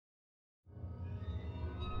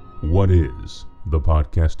What is the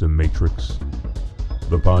Podcaster Matrix?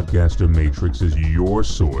 The Podcaster Matrix is your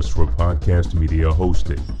source for podcast media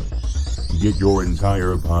hosting. Get your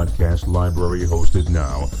entire podcast library hosted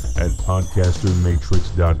now at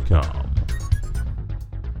podcastermatrix.com.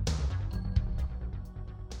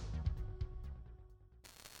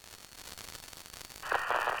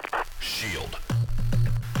 SHIELD.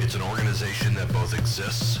 It's an organization that both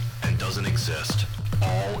exists and doesn't exist,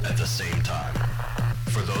 all at the same time.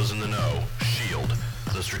 For those in the know, SHIELD,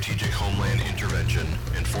 the Strategic Homeland Intervention,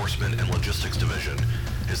 Enforcement and Logistics Division,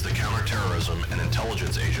 is the counterterrorism and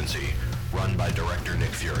intelligence agency run by Director Nick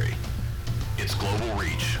Fury. Its global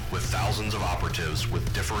reach, with thousands of operatives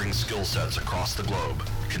with differing skill sets across the globe,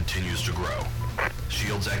 continues to grow.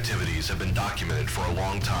 SHIELD's activities have been documented for a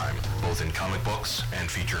long time, both in comic books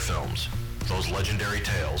and feature films. Those legendary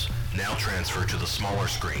tales now transfer to the smaller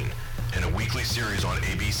screen in a weekly series on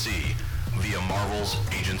ABC via Marvel's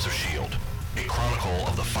Agents of S.H.I.E.L.D., a chronicle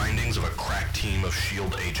of the findings of a crack team of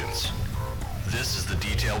S.H.I.E.L.D. agents. This is the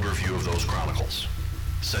detailed review of those chronicles.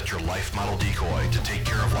 Set your life model decoy to take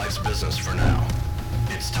care of life's business for now.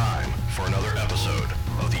 It's time for another episode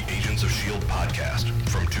of the Agents of S.H.I.E.L.D. podcast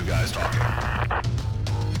from Two Guys Talking.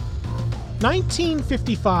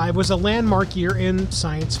 1955 was a landmark year in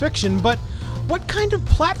science fiction, but what kind of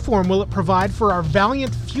platform will it provide for our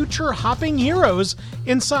valiant future-hopping heroes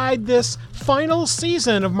inside this final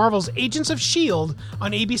season of Marvel's Agents of S.H.I.E.L.D.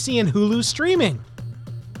 on ABC and Hulu streaming?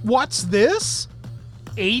 What's this?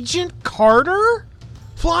 Agent Carter?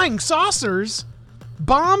 Flying saucers?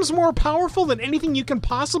 Bombs more powerful than anything you can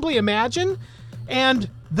possibly imagine? And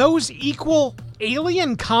those equal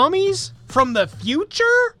alien commies from the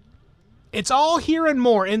future? It's all here and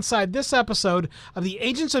more inside this episode of the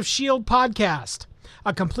Agents of S.H.I.E.L.D. podcast.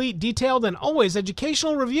 A complete, detailed, and always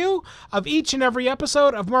educational review of each and every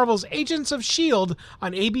episode of Marvel's Agents of S.H.I.E.L.D.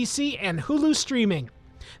 on ABC and Hulu streaming.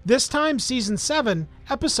 This time, Season 7,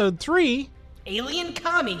 Episode 3, Alien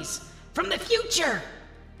Commies from the future.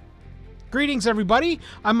 Greetings, everybody.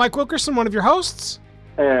 I'm Mike Wilkerson, one of your hosts.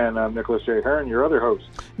 And I'm Nicholas J. Hearn, your other host.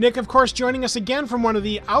 Nick, of course, joining us again from one of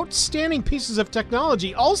the outstanding pieces of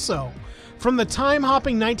technology, also from the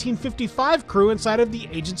time-hopping 1955 crew inside of the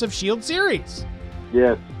Agents of S.H.I.E.L.D. series.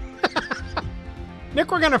 Yes. Nick,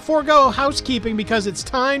 we're going to forego housekeeping because it's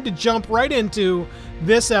time to jump right into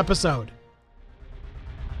this episode.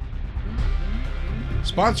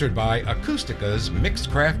 Sponsored by Acoustica's Mixed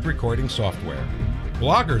Craft Recording Software,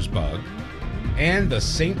 Blogger's Bug, and the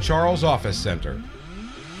St. Charles Office Center.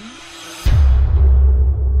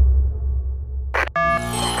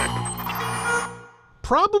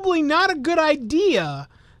 Probably not a good idea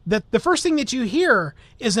that the first thing that you hear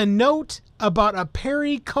is a note about a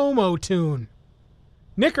Perry Como tune.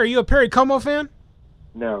 Nick, are you a Perry Como fan?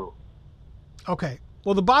 No. Okay.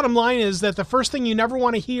 Well, the bottom line is that the first thing you never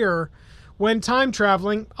want to hear when time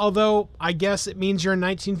traveling, although I guess it means you're in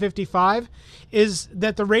 1955, is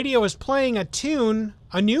that the radio is playing a tune,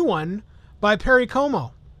 a new one, by Perry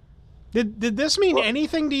Como. Did this mean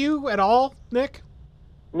anything to you at all, Nick?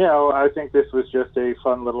 No, I think this was just a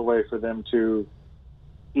fun little way for them to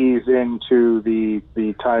ease into the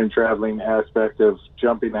time-traveling aspect of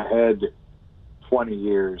jumping ahead 20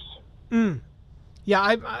 years. Yeah,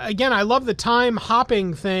 I love the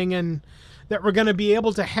time-hopping thing, and that we're going to be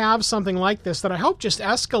able to have something like this that I hope just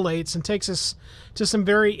escalates and takes us to some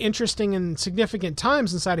very interesting and significant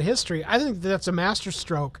times inside of history. I think that's a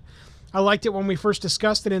masterstroke. I liked it when we first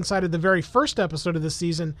discussed it inside of the very first episode of this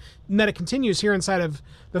season, and that it continues here inside of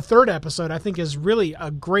the third episode, I think is really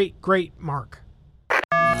a great, great mark.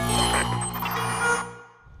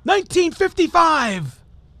 1955!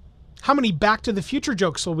 How many Back to the Future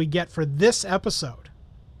jokes will we get for this episode?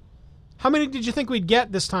 How many did you think we'd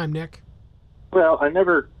get this time, Nick? Well, I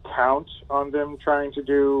never count on them trying to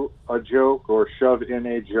do a joke or shove in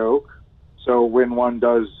a joke. So when one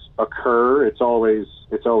does occur, it's always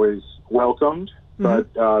welcomed, but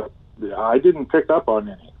I didn't pick up on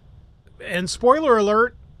any. And spoiler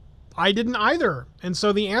alert, I didn't either. And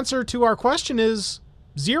so the answer to our question is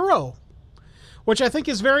 0, which I think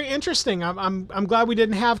is very interesting. I'm glad we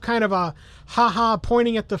didn't have kind of a ha-ha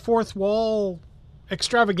pointing at the fourth wall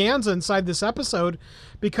extravaganza inside this episode,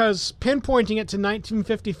 because pinpointing it to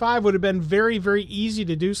 1955 would have been very, very easy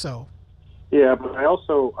to do so. Yeah, but I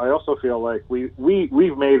also feel like we've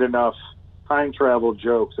made enough time travel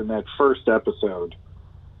jokes in that first episode,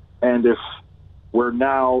 and if we're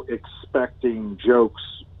now expecting jokes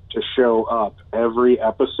to show up every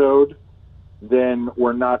episode, then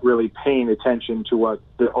we're not really paying attention to what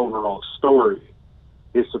the overall story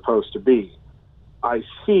is supposed to be. I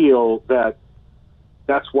feel that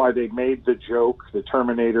That's why they made the joke, the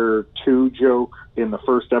Terminator 2 joke, in the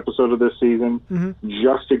first episode of this season,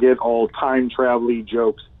 just to get all time travel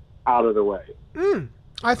jokes out of the way.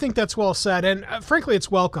 I think that's well said, and frankly,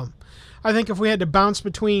 it's welcome. I think if we had to bounce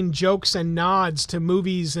between jokes and nods to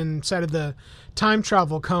movies inside of the time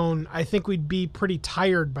travel cone, I think we'd be pretty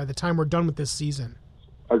tired by the time we're done with this season.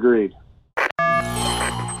 Agreed.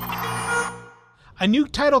 A new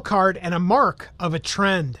title card and a mark of a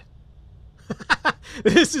trend.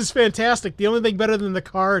 This is fantastic. The only thing better than the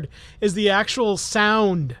card is the actual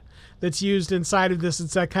sound that's used inside of this.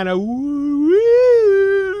 It's that kind of woo.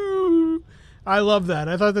 I love that.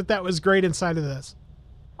 I thought that was great inside of this.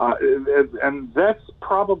 And that's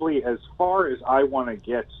probably as far as I want to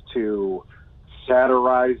get to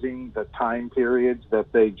satirizing the time periods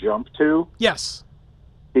that they jump to. Yes.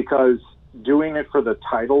 Because doing it for the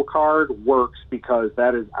title card works because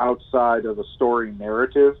that is outside of a story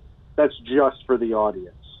narrative. That's just for the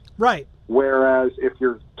audience. Right. Whereas if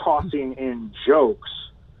you're tossing in jokes,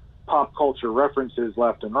 pop culture references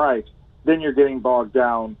left and right, then you're getting bogged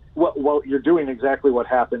down. Well, you're doing exactly what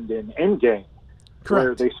happened in Endgame. Correct.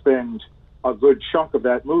 Where they spend a good chunk of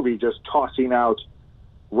that movie just tossing out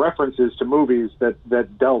references to movies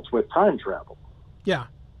that dealt with time travel. Yeah.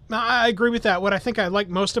 I agree with that. What I think I like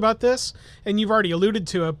most about this, and you've already alluded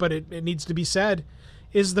to it, but it needs to be said,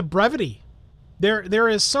 is the brevity. There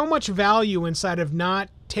is so much value inside of not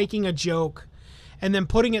taking a joke and then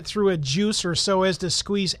putting it through a juicer so as to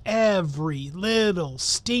squeeze every little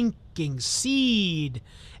stinking seed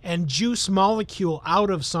and juice molecule out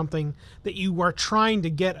of something that you are trying to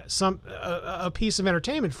get a piece of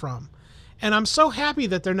entertainment from. And I'm so happy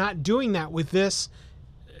that they're not doing that with this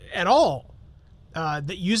at all.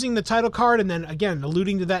 That using the title card and then, again,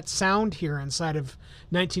 alluding to that sound here inside of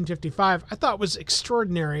 1955, I thought was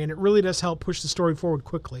extraordinary, and it really does help push the story forward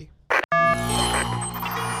quickly.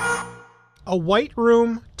 A white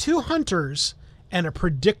room, 2 hunters, and a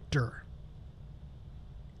predictor.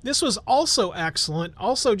 This was also excellent.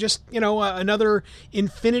 Also just, another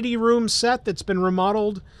infinity room set that's been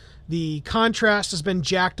remodeled. The contrast has been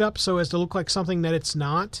jacked up so as to look like something that it's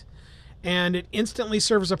not. And it instantly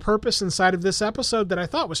serves a purpose inside of this episode that I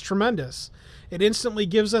thought was tremendous. It instantly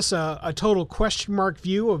gives us a total question mark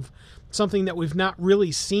view of something that we've not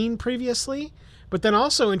really seen previously, but then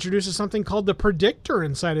also introduces something called the predictor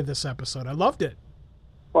inside of this episode. I loved it.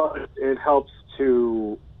 Well, it helps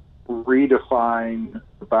to redefine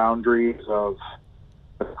the boundaries of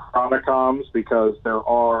the Chronocoms because there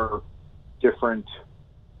are different,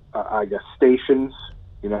 stations.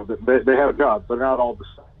 They have jobs, but they're not all the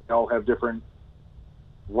same. They all have different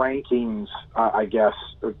rankings, I guess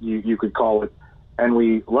you could call it. And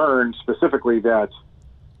we learned specifically that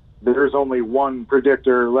there's only one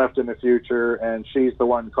predictor left in the future, and she's the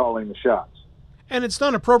one calling the shots. And it's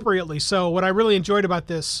done appropriately. So what I really enjoyed about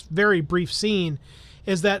this very brief scene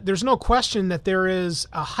is that there's no question that there is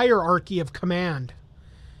a hierarchy of command.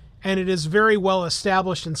 And it is very well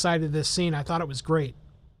established inside of this scene. I thought it was great.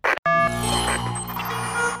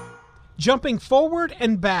 Jumping forward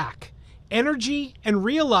and back, energy and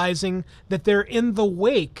realizing that they're in the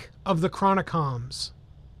wake of the Chronocoms.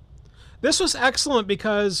 This was excellent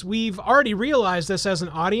because we've already realized this as an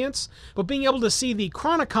audience, but being able to see the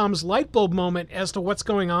Chronocoms light bulb moment as to what's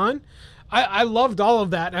going on, I loved all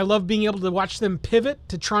of that. I love being able to watch them pivot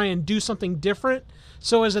to try and do something different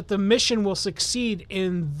so as that the mission will succeed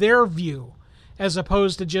in their view, as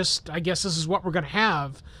opposed to just, I guess this is what we're going to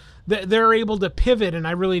have. They're able to pivot, and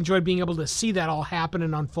I really enjoyed being able to see that all happen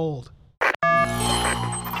and unfold.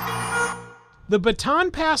 The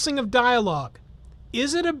baton passing of dialogue.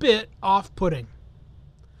 Is it a bit off-putting?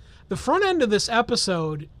 The front end of this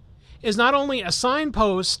episode is not only a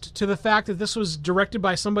signpost to the fact that this was directed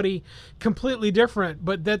by somebody completely different,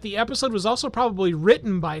 but that the episode was also probably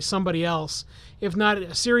written by somebody else, if not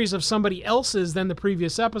a series of somebody else's than the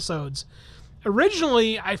previous episodes.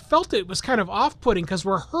 Originally, I felt it was kind of off-putting because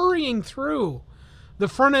we're hurrying through the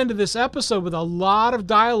front end of this episode with a lot of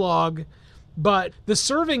dialogue, but the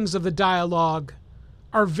servings of the dialogue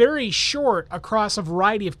are very short across a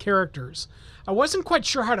variety of characters. I wasn't quite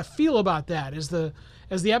sure how to feel about that. As the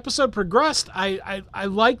episode progressed, I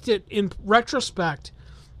liked it in retrospect,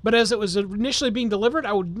 but as it was initially being delivered,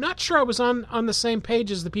 I was not sure I was on the same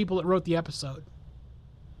page as the people that wrote the episode.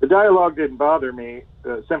 The dialogue didn't bother me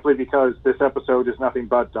simply because this episode is nothing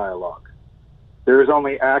but dialogue. There is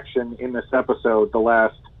only action in this episode the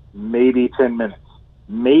last maybe 10 minutes.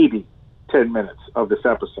 Maybe 10 minutes of this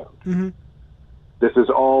episode. Mm-hmm. This is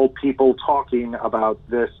all people talking about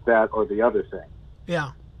this, that, or the other thing.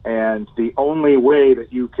 Yeah. And the only way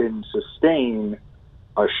that you can sustain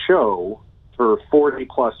a show for 40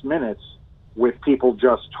 plus minutes with people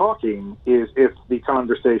just talking is if the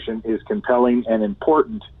conversation is compelling and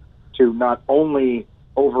important to not only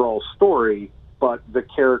overall story, but the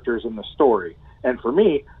characters in the story. And for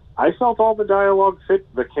me, I felt all the dialogue fit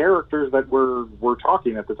the characters that were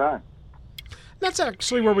talking at the time. That's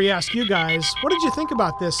actually where we ask you guys, what did you think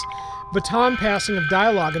about this baton passing of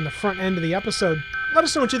dialogue in the front end of the episode? Let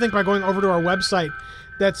us know what you think by going over to our website.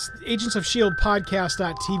 That's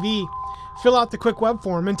agentsofshieldpodcast.tv. Fill out the quick web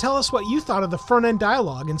form and tell us what you thought of the front end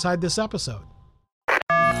dialogue inside this episode.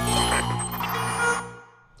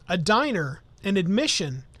 A diner, an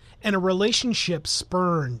admission, and a relationship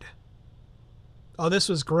spurned. Oh, this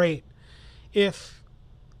was great. If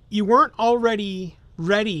you weren't already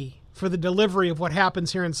ready for the delivery of what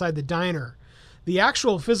happens here inside the diner, the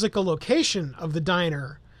actual physical location of the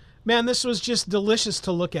diner, man, this was just delicious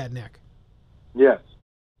to look at, Nick. Yes.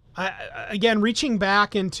 Again, reaching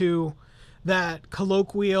back into that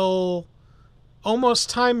colloquial, almost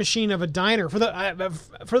time machine of a diner.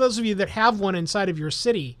 For those of you that have one inside of your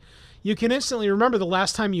city, you can instantly remember the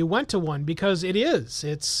last time you went to one, because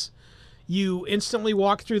you instantly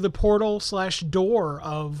walk through the portal/door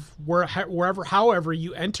of however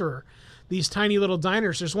you enter these tiny little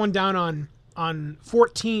diners. There's one down on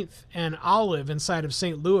 14th and Olive inside of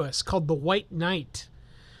St. Louis called the White Knight.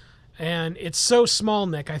 And it's so small,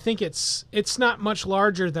 Nick. I think it's not much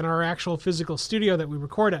larger than our actual physical studio that we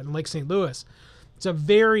record at in Lake St. Louis. It's a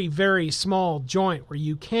very, very small joint where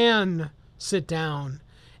you can sit down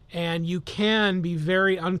and you can be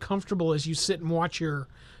very uncomfortable as you sit and watch your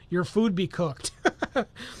food be cooked.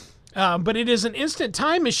 But it is an instant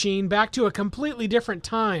time machine back to a completely different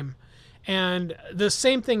time. And the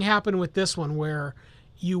same thing happened with this one, where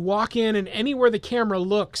you walk in and anywhere the camera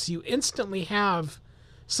looks, you instantly have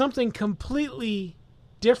something completely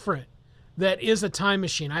different that is a time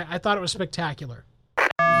machine. I thought it was spectacular.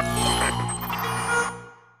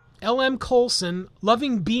 L.M. Coulson,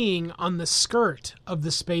 loving being on the skirt of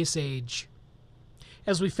the space age.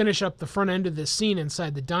 As we finish up the front end of this scene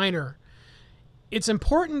inside the diner, it's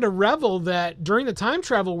important to revel that during the time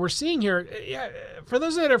travel we're seeing here, for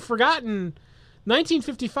those that have forgotten,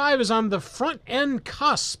 1955 is on the front end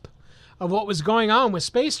cusp of what was going on with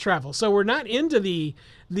space travel. So we're not into the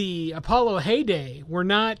Apollo heyday. We're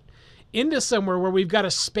not into somewhere where we've got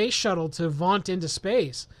a space shuttle to vaunt into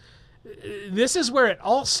space. This is where it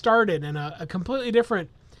all started, in a completely different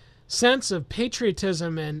sense of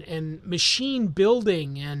patriotism and machine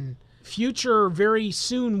building and future very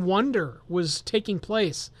soon wonder was taking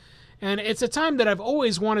place. And it's a time that I've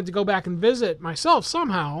always wanted to go back and visit myself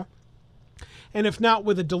somehow. And if not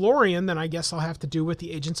with a DeLorean, then I guess I'll have to do with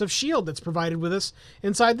the Agents of S.H.I.E.L.D. that's provided with us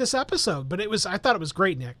inside this episode. But I thought it was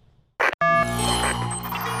great, Nick.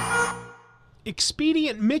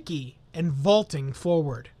 Expedient Mickey and vaulting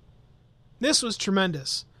forward. This was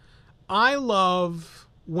tremendous. I love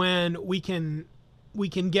when we can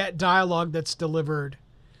get dialogue that's delivered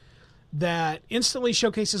that instantly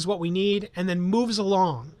showcases what we need and then moves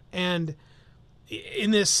along. And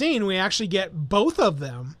in this scene, we actually get both of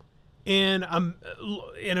them in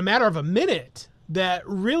a matter of a minute. That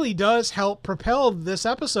really does help propel this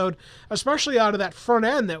episode, especially out of that front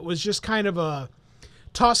end that was just kind of a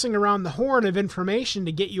tossing around the horn of information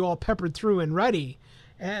to get you all peppered through and ready.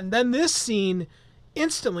 And then this scene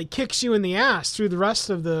instantly kicks you in the ass through the rest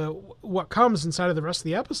of what comes inside of the rest of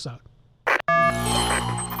the episode.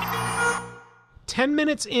 10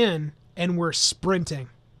 minutes in, and we're sprinting.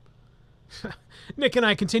 Nick and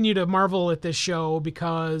I continue to marvel at this show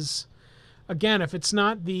because, again, if it's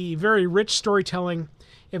not the very rich storytelling,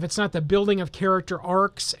 if it's not the building of character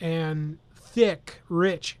arcs and thick,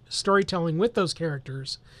 rich storytelling with those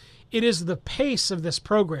characters, it is the pace of this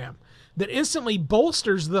program that instantly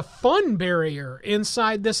bolsters the fun barrier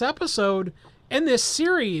inside this episode and this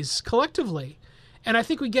series collectively. And I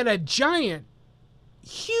think we get a giant,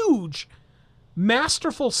 huge,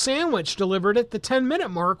 masterful sandwich delivered at the 10-minute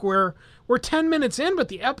mark, where we're 10 minutes in, but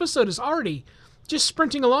the episode is already just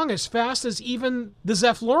sprinting along as fast as even the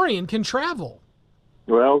Zephlorian can travel.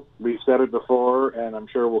 Well, we've said it before, and I'm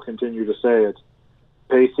sure we'll continue to say it.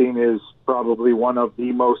 Pacing is probably one of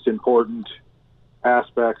the most important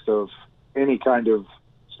aspects of any kind of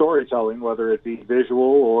storytelling, whether it be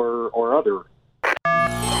visual or other.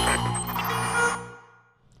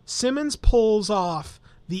 Simmons pulls off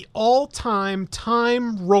the all-time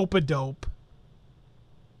time rope-a-dope.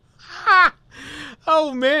 Ha!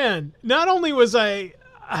 Oh, man. Not only was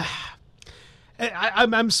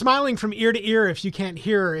I'm smiling from ear to ear if you can't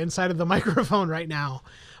hear inside of the microphone right now.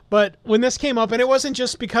 But when this came up, and it wasn't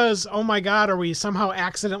just because, oh my God, are we somehow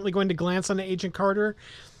accidentally going to glance on Agent Carter?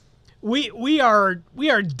 we are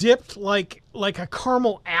dipped like a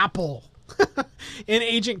caramel apple in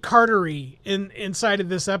Agent Cartery inside of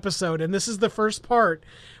this episode, and this is the first part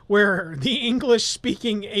where the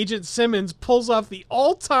English-speaking Agent Simmons pulls off the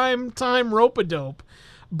all-time rope-a-dope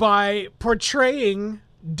by portraying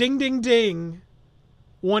ding ding ding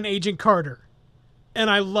one Agent Carter, and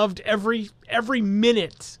I loved every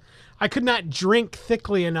minute. I could not drink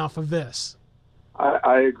thickly enough of this.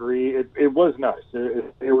 I agree. It was nice.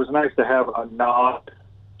 It was nice to have a nod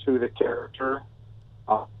to the character.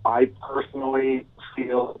 I personally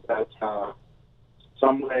feel that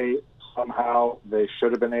some way, somehow, they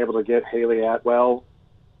should have been able to get Haley Atwell,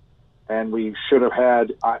 and we should have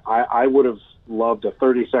had. I would have loved a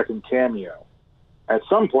 30-second cameo at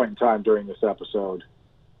some point in time during this episode,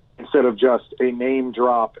 instead of just a name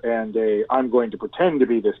drop and I'm going to pretend to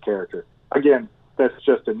be this character. Again, that's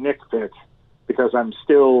just a nitpick, because I'm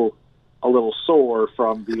still a little sore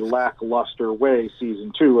from the lackluster way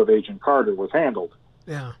Season 2 of Agent Carter was handled.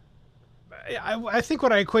 Yeah. I think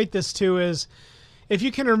what I equate this to is, if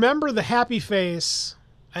you can remember the happy face,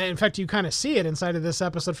 in fact, you kind of see it inside of this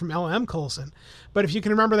episode from L.M. Coulson, but if you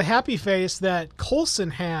can remember the happy face that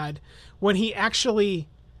Coulson had when he actually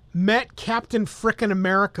met Captain Frickin'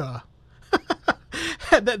 America,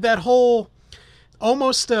 that whole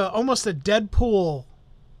almost a Deadpool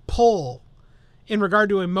pull in regard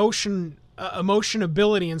to emotion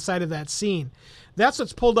ability inside of that scene. That's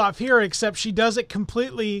what's pulled off here, except she does it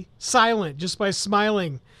completely silent, just by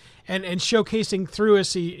smiling and showcasing through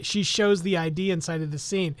as she shows the ID inside of the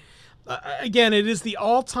scene. Again, it is the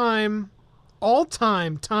all-time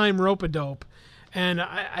rope-a-dope, and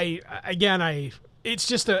it's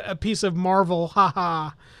just a piece of Marvel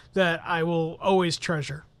haha that I will always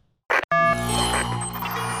treasure.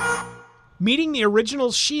 Meeting the original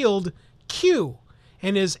S.H.I.E.L.D. Q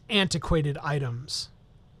and his antiquated items.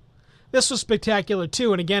 This was spectacular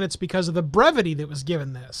too, and again, it's because of the brevity that was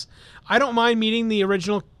given this. I don't mind meeting the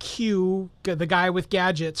original Q, the guy with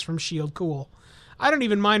gadgets from S.H.I.E.L.D. Cool. I don't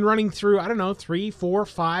even mind running through, 3, 4,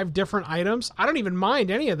 5 different items. I don't even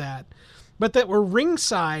mind any of that. But that we're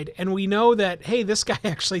ringside and we know that, hey, this guy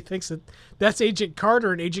actually thinks that's Agent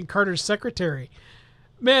Carter and Agent Carter's secretary.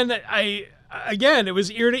 Man, it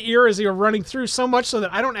was ear to ear as they were running through, so much so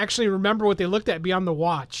that I don't actually remember what they looked at beyond the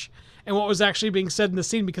watch and what was actually being said in the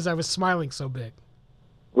scene, because I was smiling so big.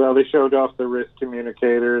 Well, they showed off the wrist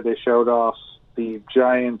communicator. They showed off the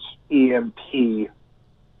giant EMP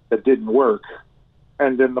that didn't work,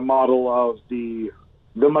 and then the model of the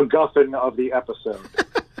MacGuffin of the episode.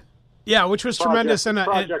 Yeah, which was tremendous.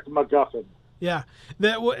 Project MacGuffin. Yeah,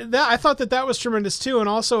 that I thought that was tremendous too, and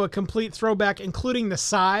also a complete throwback, including the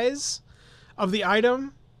size of the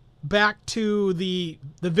item, back to the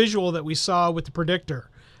visual that we saw with the predictor.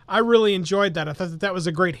 I really enjoyed that. I thought that was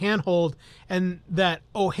a great handhold, and that,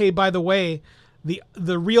 oh, hey, by the way,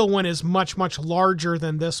 the real one is much, much larger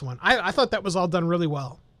than this one. I thought that was all done really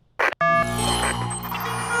well.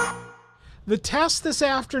 The test this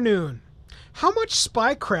afternoon. How much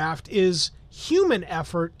spycraft is human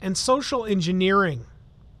effort and social engineering?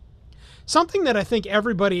 Something that I think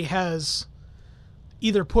everybody has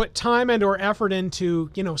either put time and or effort into,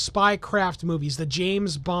 spycraft movies, the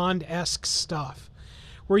James Bond-esque stuff,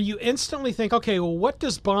 where you instantly think, okay, well, what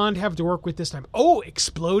does Bond have to work with this time? Oh,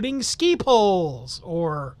 exploding ski poles,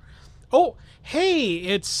 or, oh, hey,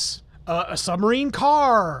 it's a submarine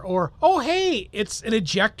car, or, oh, hey, it's an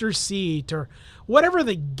ejector seat, or whatever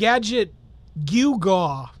the gadget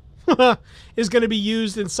gewgaw is going to be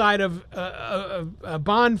used inside of a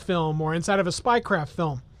Bond film or inside of a spycraft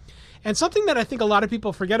film. And something that I think a lot of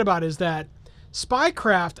people forget about is that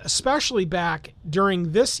spycraft, especially back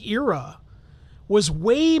during this era, was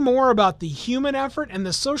way more about the human effort and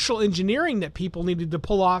the social engineering that people needed to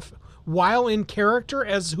pull off while in character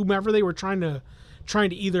as whomever they were trying to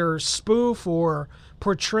either spoof or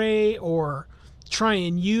portray or try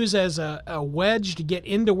and use as a wedge to get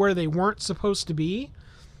into where they weren't supposed to be.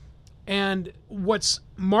 And what's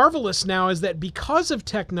marvelous now is that because of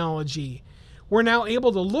technology, we're now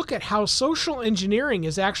able to look at how social engineering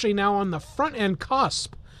is actually now on the front end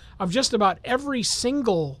cusp of just about every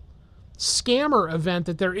single scammer event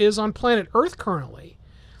that there is on planet Earth currently,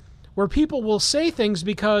 where people will say things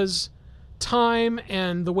because time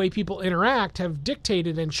and the way people interact have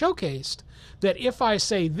dictated and showcased that if I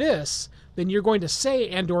say this, then you're going to say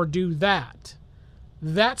and or do that.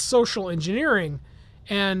 That's social engineering,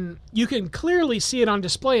 and you can clearly see it on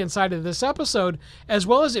display inside of this episode, as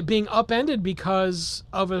well as it being upended because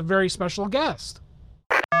of a very special guest.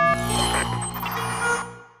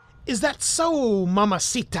 Is that so,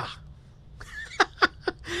 mamacita?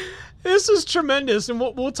 This is tremendous, and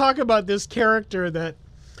we'll talk about this character that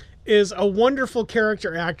is a wonderful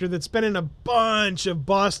character actor that's been in a bunch of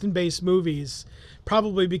Boston-based movies,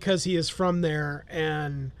 probably because he is from there,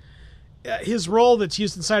 and his role that's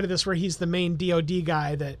used inside of this, where he's the main DOD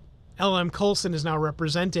guy that L.M. Coulson is now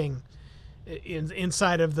representing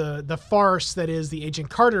inside of the farce that is the Agent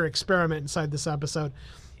Carter experiment inside this episode,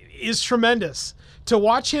 is tremendous. To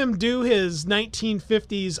watch him do his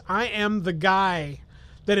 1950s, I am the guy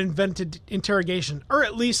that invented interrogation, or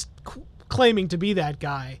at least claiming to be that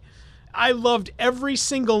guy. I loved every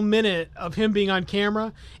single minute of him being on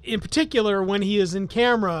camera, in particular when he is in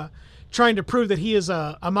camera trying to prove that he is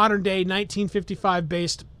a modern-day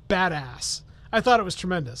 1955-based badass. I thought it was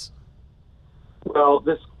tremendous. Well,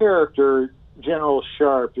 this character, General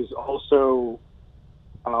Sharp, is also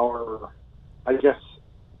our, I guess,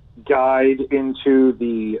 guide into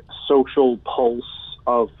the social pulse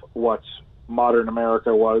of what modern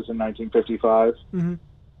America was in 1955. Mm-hmm.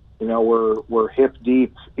 You know, we're hip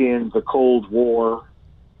deep in the Cold War.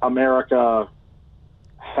 America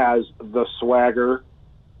has the swagger.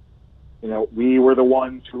 You know, we were the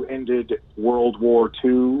ones who ended World War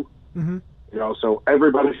II. Mm-hmm. You know, so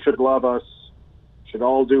everybody should love us, should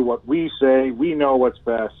all do what we say. We know what's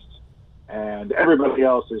best. And everybody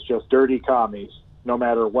else is just dirty commies, no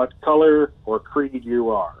matter what color or creed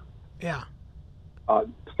you are. Yeah.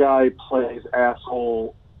 This guy plays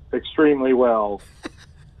asshole extremely well.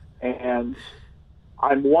 And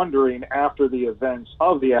I'm wondering, after the events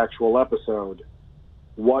of the actual episode,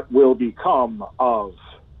 what will become of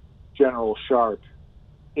General Sharp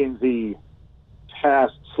in the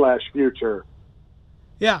past/future.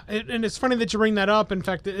 Yeah, and it's funny that you bring that up. In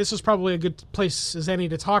fact, this is probably a good place as any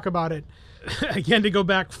to talk about it. Again, to go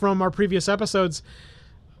back from our previous episodes,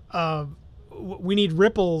 we need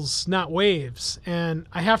ripples, not waves. And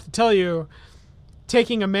I have to tell you,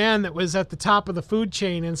 taking a man that was at the top of the food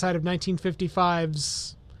chain inside of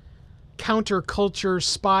 1955's counterculture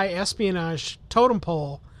spy espionage totem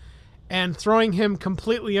pole and throwing him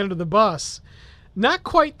completely under the bus, not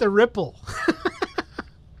quite the ripple.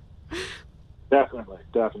 Definitely.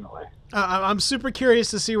 I'm super curious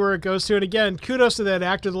to see where it goes to. And again, kudos to that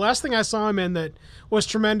actor. The last thing I saw him in that was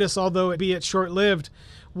tremendous, although it be it short-lived,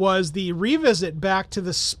 was the revisit back to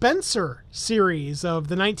the Spencer series of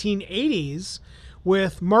the 1980s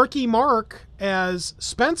with Marky Mark as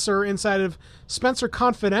Spencer inside of Spencer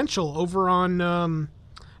Confidential over on,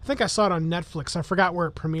 I think I saw it on Netflix. I forgot where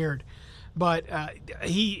it premiered. But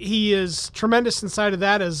he is tremendous inside of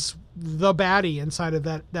that as the baddie inside of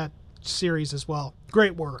that series as well.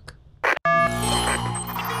 Great work.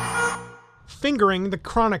 Fingering the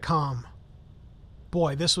Chronicom.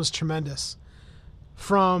 Boy, this was tremendous.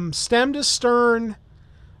 From stem to stern,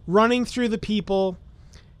 running through the people,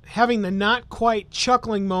 having the not quite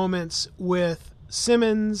chuckling moments with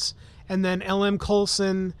Simmons and then L.M.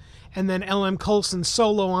 Coulson and then L.M. Coulson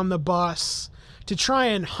solo on the bus to try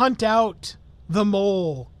and hunt out the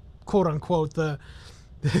mole, quote unquote, the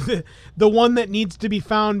one that needs to be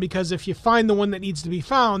found, because if you find the one that needs to be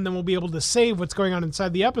found, then we'll be able to save what's going on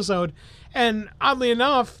inside the episode. And oddly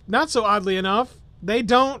enough, not so oddly enough, they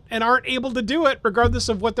don't and aren't able to do it regardless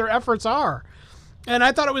of what their efforts are. And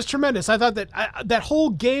I thought it was tremendous. I thought that that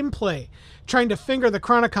whole gameplay, trying to finger the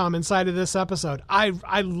Chronicom inside of this episode,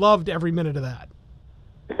 I loved every minute of that.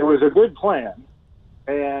 It was a good plan,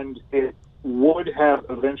 and it would have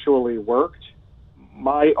eventually worked.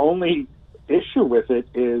 My only issue with it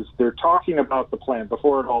is they're talking about the plan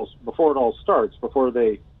before it all starts, before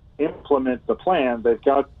they implement the plan. They've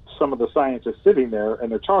got some of the scientists sitting there,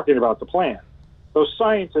 and they're talking about the plan. Those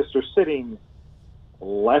scientists are sitting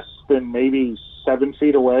less than maybe 7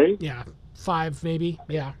 feet away. Yeah, 5 maybe.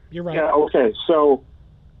 Yeah, you're right. Yeah, okay. So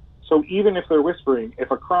even if they're whispering,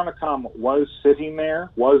 if a Chronicom was sitting there,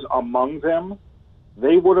 was among them,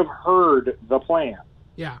 they would have heard the plan.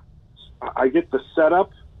 Yeah. I get the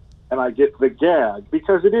setup and I get the gag,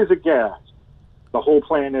 because it is a gag. The whole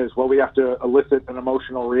plan is, well, we have to elicit an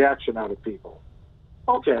emotional reaction out of people.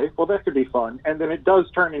 Okay, well, that could be fun. And then it does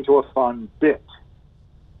turn into a fun bit.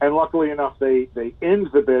 And luckily enough, they end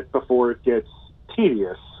the bit before it gets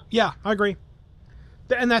tedious. Yeah, I agree.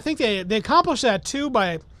 And I think they accomplished that, too,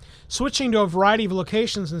 by switching to a variety of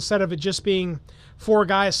locations instead of it just being 4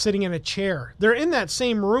 guys sitting in a chair. They're in that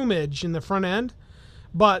same roomage in the front end,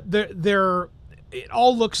 but it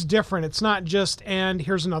all looks different. It's not just, and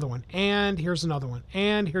here's another one, and here's another one,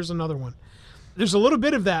 and here's another one. There's a little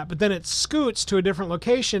bit of that, but then it scoots to a different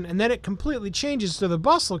location, and then it completely changes to the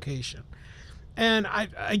bus location. And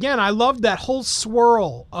I loved that whole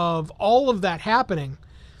swirl of all of that happening,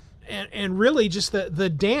 and really just the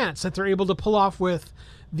dance that they're able to pull off with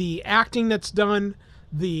the acting that's done,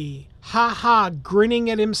 the ha-ha grinning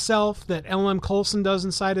at himself that L.M. Coulson does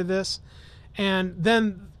inside of this, and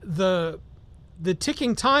then the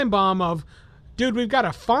ticking time bomb of, dude, we've got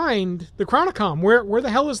to find the Chronicom. Where the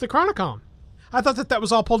hell is the Chronicom? I thought that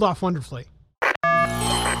was all pulled off wonderfully.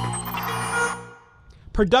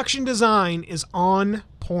 Production design is on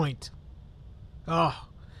point. Oh.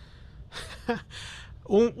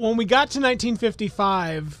 When we got to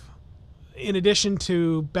 1955, in addition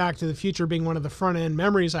to Back to the Future being one of the front-end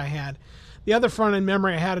memories I had, the other front-end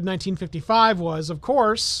memory I had of 1955 was, of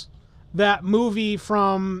course, that movie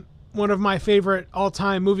from one of my favorite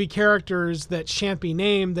all-time movie characters that shan't be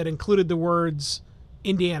named that included the words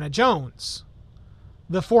Indiana Jones,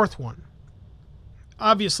 the fourth one.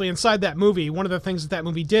 Obviously, inside that movie, one of the things that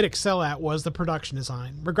movie did excel at was the production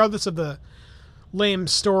design. Regardless of the lame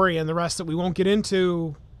story and the rest that we won't get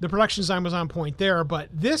into, the production design was on point there. But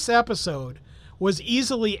this episode was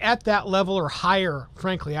easily at that level or higher,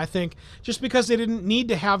 frankly, I think, just because they didn't need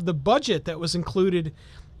to have the budget that was included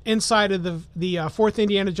inside of the fourth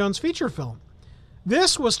Indiana Jones feature film.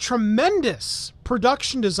 This was tremendous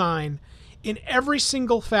production design in every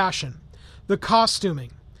single fashion. The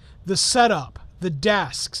costuming, the setup, the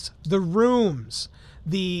desks, the rooms,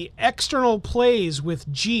 the external plays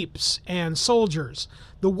with jeeps and soldiers,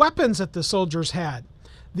 the weapons that the soldiers had,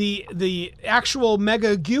 the actual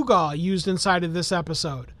mega gewgaw used inside of this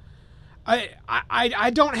episode.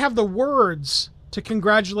 I don't have the words to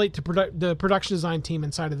congratulate the production design team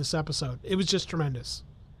inside of this episode. It was just tremendous.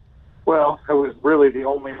 Well, it was really the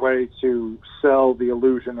only way to sell the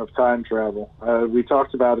illusion of time travel. We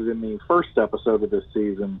talked about it in the first episode of this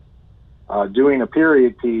season. Doing a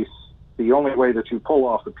period piece, the only way that you pull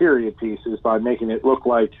off a period piece is by making it look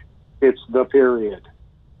like it's the period.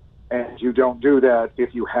 And you don't do that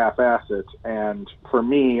if you half-ass it. And for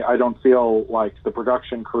me, I don't feel like the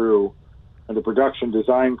production crew and the production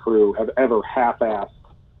design crew have ever half-assed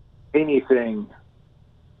anything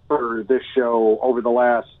for this show over the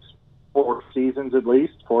last 4 seasons at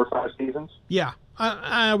least, 4 or 5 seasons. Yeah,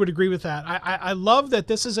 I would agree with that. I love that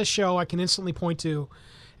this is a show I can instantly point to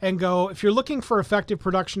and go, if you're looking for effective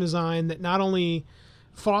production design that not only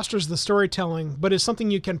fosters the storytelling, but is something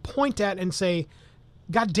you can point at and say,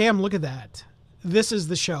 God damn, look at that. This is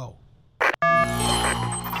the show.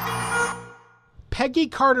 Peggy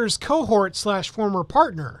Carter's cohort / former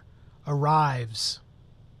partner arrives.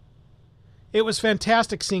 It was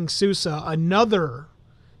fantastic seeing Sousa, another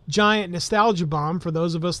giant nostalgia bomb for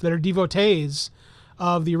those of us that are devotees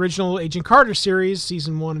of the original Agent Carter series,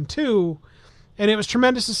 season 1 and 2. And it was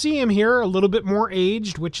tremendous to see him here, a little bit more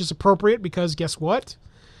aged, which is appropriate because guess what?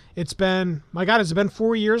 It's been, my God, has it been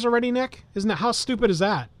 4 years already, Nick? Isn't that, how stupid is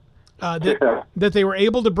that? That they were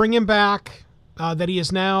able to bring him back, that he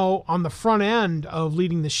is now on the front end of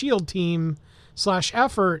leading the SHIELD team /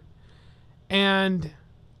 effort. And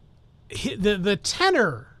the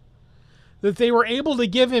tenor that they were able to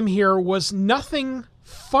give him here was nothing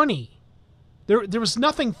funny. There was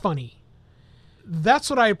nothing funny. That's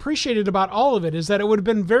what I appreciated about all of it, is that it would have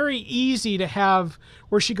been very easy to have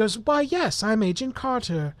where she goes, why, yes, I'm Agent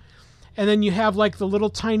Carter. And then you have like the little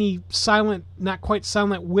tiny silent, not quite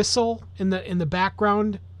silent whistle in the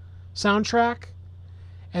background soundtrack.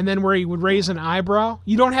 And then where he would raise an eyebrow.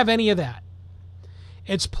 You don't have any of that.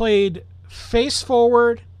 It's played face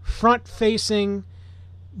forward, front facing,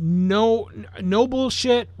 no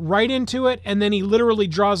bullshit, right into it. And then he literally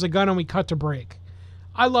draws a gun and we cut to break.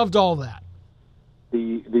 I loved all that.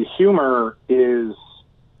 The humor is,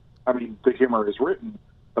 I mean, the humor is written,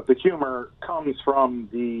 but the humor comes from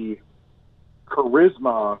the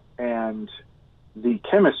charisma and the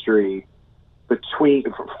chemistry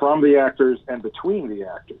from the actors and between the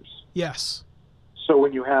actors. Yes. So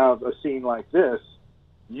when you have a scene like this,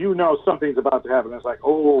 you know something's about to happen. It's like,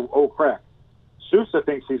 oh crap. Sousa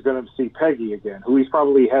thinks he's going to see Peggy again, who he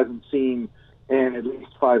probably hasn't seen in at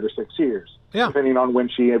least 5 or 6 years, depending on when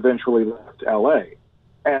she eventually left L.A.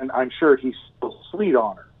 And I'm sure he's still sweet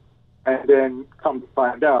on her. And then come to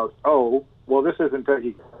find out, oh, well, this isn't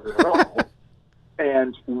Peggy Carter at all.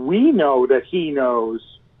 And we know that he knows.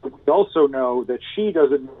 We also know that she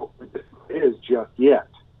doesn't know who this is just yet.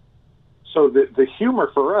 So the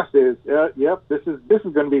humor for us is, yep, this is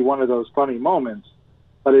going to be one of those funny moments,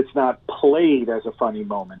 but it's not played as a funny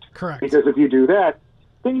moment. Correct. Because if you do that,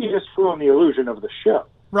 then you just ruin the illusion of the show.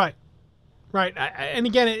 Right. And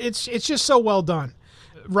again, it's just so well done.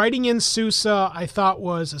 Writing in Sousa, I thought,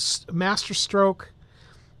 was a masterstroke.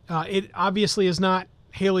 It obviously is not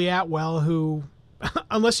Haley Atwell, who,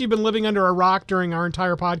 unless you've been living under a rock during our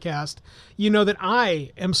entire podcast, you know that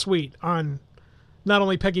I am sweet on not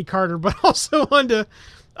only Peggy Carter, but also onto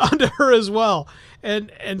onto her as well.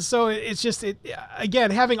 And so it's just,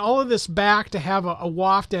 again, having all of this back to have a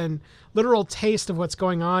waft and literal taste of what's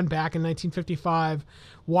going on back in 1955,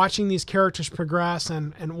 watching these characters progress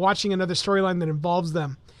and watching another storyline that involves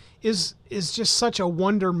them is just such a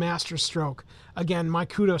wonder masterstroke. Again, my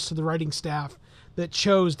kudos to the writing staff that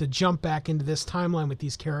chose to jump back into this timeline with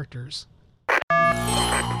these characters.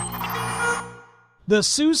 The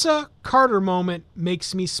Sousa Carter moment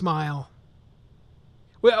makes me smile.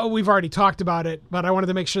 Well, we've already talked about it, but I wanted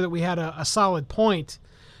to make sure that we had a solid point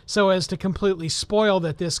so as to completely spoil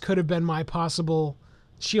that this could have been my possible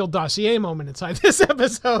S.H.I.E.L.D. dossier moment inside this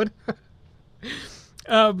episode.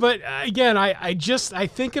 But again, I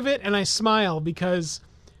think of it and I smile because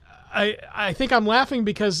I think I'm laughing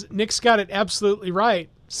because Nick's got it absolutely right.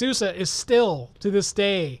 Sousa is still, to this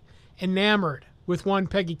day, enamored with one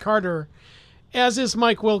Peggy Carter, as is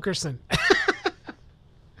Mike Wilkerson.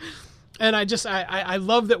 And I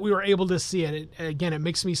love that we were able to see it. Again, it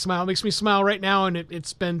makes me smile. It makes me smile right now, and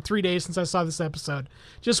it's been 3 days since I saw this episode.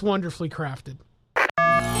 Just wonderfully crafted.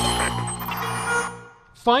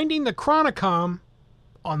 Finding the Chronicom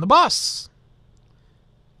on the bus.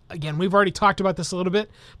 Again, we've already talked about this a little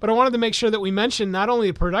bit, but I wanted to make sure that we mention not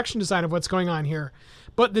only the production design of what's going on here,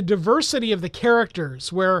 but the diversity of the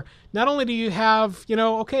characters, where not only do you have,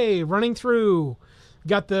 running through,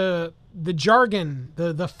 got the jargon,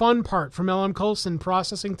 the fun part from L.M. Coulson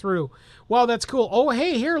processing through. Wow, that's cool. Oh,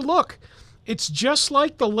 hey, here, look. It's just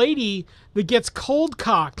like the lady that gets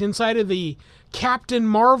cold-cocked inside of the Captain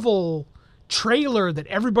Marvel trailer that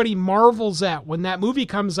everybody marvels at when that movie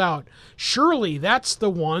comes out. Surely that's the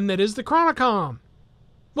one that is the Chronicom.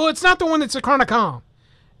 Well, it's not the one that's the Chronicom.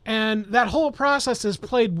 And that whole process is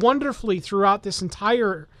played wonderfully throughout this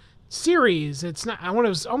entire series. It's not, I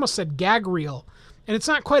almost said gag reel. And it's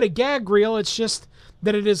not quite a gag reel, it's just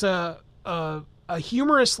that it is a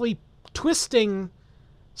humorously twisting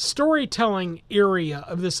storytelling area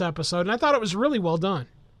of this episode, and I thought it was really well done.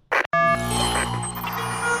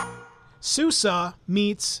 Sousa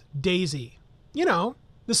meets Daisy. The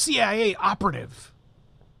CIA operative.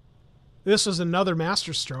 This was another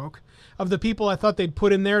masterstroke. Of the people I thought they'd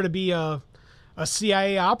put in there to be a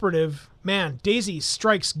CIA operative, man, Daisy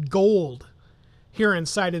strikes gold here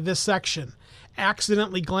inside of this section.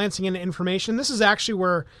 Accidentally glancing into information. This is actually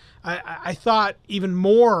where I thought even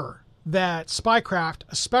more that spycraft,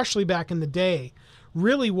 especially back in the day,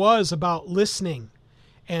 really was about listening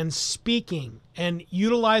and speaking and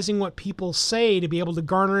utilizing what people say to be able to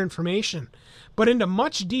garner information, but into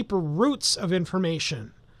much deeper roots of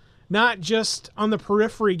information, not just on the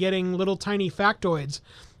periphery getting little tiny factoids,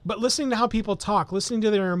 but listening to how people talk, listening to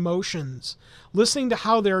their emotions, listening to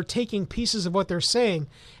how they're taking pieces of what they're saying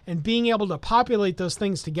and being able to populate those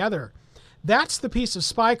things together. That's the piece of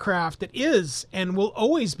spycraft that is and will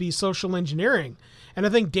always be social engineering. And I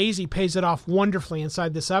think Daisy pays it off wonderfully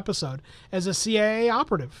inside this episode as a CIA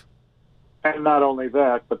operative. And not only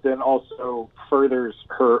that, but then also furthers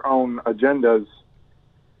her own agendas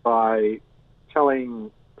by telling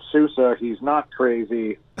Sousa he's not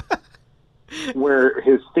crazy where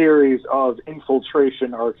his theories of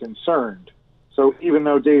infiltration are concerned. So even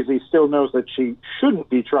though Daisy still knows that she shouldn't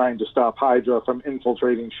be trying to stop Hydra from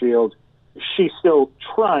infiltrating S.H.I.E.L.D., she's still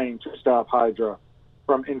trying to stop Hydra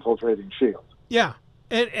from infiltrating S.H.I.E.L.D. Yeah,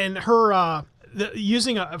 and her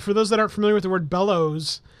using for those that aren't familiar with the word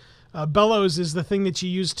bellows, bellows is the thing that you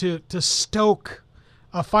use to stoke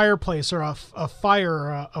a fireplace or a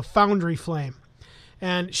fire, a foundry flame.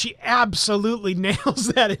 And she absolutely nails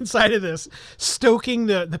that inside of this, stoking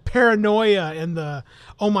the paranoia and the,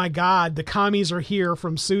 oh my God, the commies are here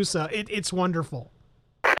from Sousa. It's wonderful.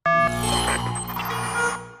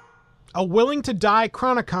 A willing to die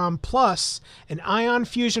Chronicom plus an ion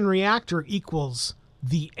fusion reactor equals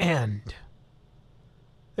the end.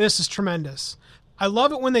 This is tremendous. I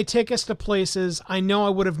love it when they take us to places I know I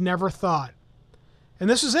would have never thought. And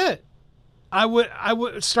this is it. I would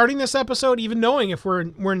starting this episode, even knowing if we're in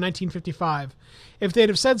 1955, if they'd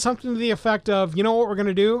have said something to the effect of, you know what we're going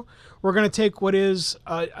to do? We're going to take what is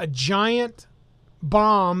a giant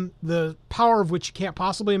bomb, the power of which you can't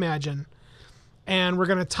possibly imagine, and we're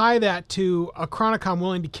going to tie that to a Chronicom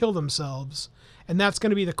willing to kill themselves, and that's going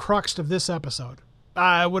to be the crux of this episode.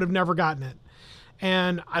 I would have never gotten it.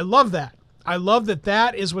 And I love that. I love that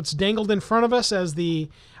that is what's dangled in front of us as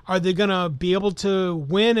are they going to be able to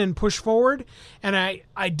win and push forward? And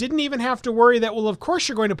I didn't even have to worry that, well, of course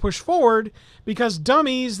you're going to push forward because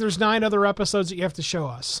dummies, there's 9 other episodes that you have to show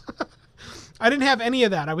us. I didn't have any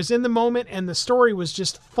of that. I was in the moment and the story was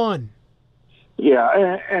just fun.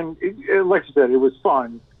 Yeah, and like you said, it was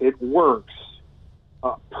fun. It works.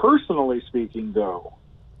 Personally speaking, though,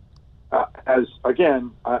 as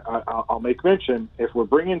again, I'll make mention, if we're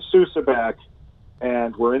bringing Sousa back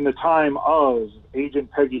and we're in the time of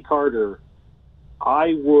Agent Peggy Carter,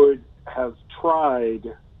 I would have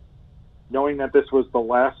tried, knowing that this was the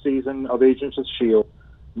last season of Agents of S.H.I.E.L.D.,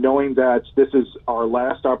 knowing that this is our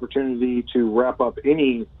last opportunity to wrap up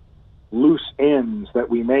any loose ends that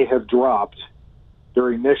we may have dropped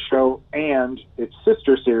during this show and its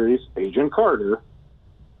sister series, Agent Carter,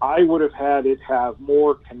 I would have had it have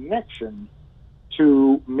more connection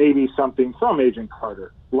to maybe something from Agent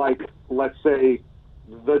Carter, like, let's say,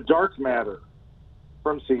 the dark matter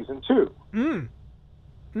from season 2.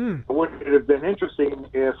 Wouldn't it have been interesting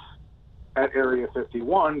if at Area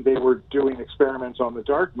 51 they were doing experiments on the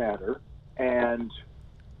dark matter, and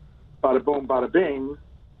bada boom, bada bing,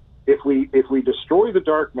 if we destroy the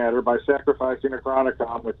dark matter by sacrificing a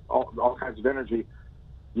Chronicom with all kinds of energy,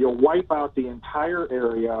 you'll wipe out the entire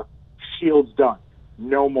area. S.H.I.E.L.D's done.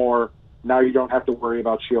 No more. Now you don't have to worry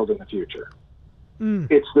about S.H.I.E.L.D. in the future.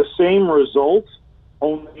 It's the same result,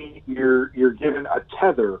 only you're given a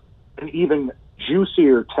tether, an even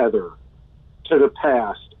juicier tether to the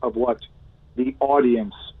past of what the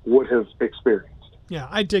audience would have experienced. Yeah,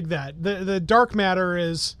 I dig that. The dark matter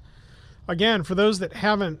is, again, for those that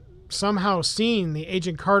haven't somehow seen the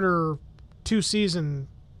Agent Carter 2-season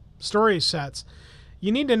story sets,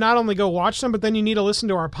 you need to not only go watch them, but then you need to listen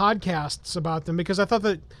to our podcasts about them, because I thought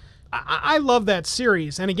that I love that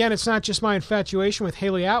series. And again, it's not just my infatuation with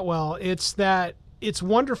Haley Atwell, it's that it's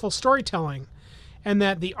wonderful storytelling, and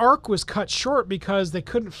that the arc was cut short because they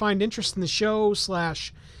couldn't find interest in the show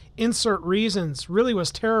 / insert reasons really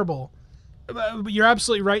was terrible. You're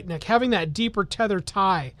absolutely right, Nick. Having that deeper tether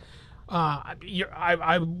tie,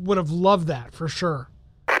 I would have loved that for sure.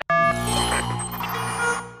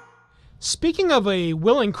 Speaking of a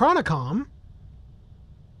willing Chronicom,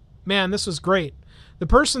 man, this was great. The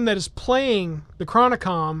person that is playing the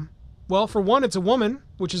Chronicom, well, for one, it's a woman,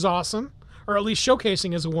 which is awesome, or at least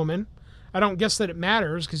showcasing as a woman. I don't guess that it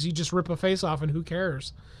matters, because you just rip a face off and who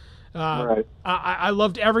cares. Right. I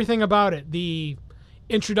loved everything about it. The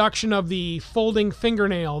introduction of the folding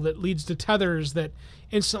fingernail that leads to tethers that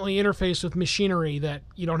instantly interface with machinery that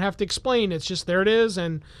you don't have to explain. It's just there it is,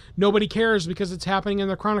 and nobody cares because it's happening in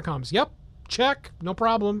the Chronicoms. Yep, check, no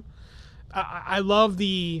problem. I love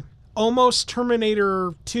the almost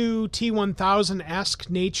Terminator 2 T-1000-esque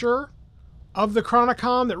nature of the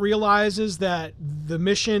Chronicom that realizes that the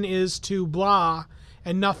mission is to blah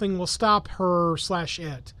and nothing will stop her /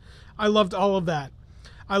 it. I loved all of that.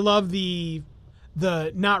 I love the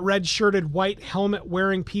not red-shirted, white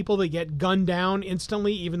helmet-wearing people that get gunned down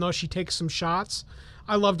instantly, even though she takes some shots.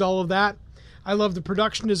 I loved all of that. I love the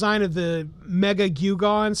production design of the mega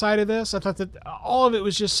gewgaw inside of this. I thought that all of it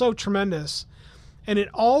was just so tremendous. And it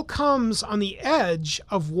all comes on the edge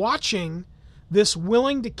of watching this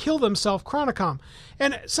willing-to-kill-themselves Chronicom.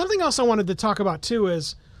 And something else I wanted to talk about, too,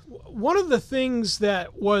 is one of the things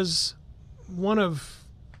that was one of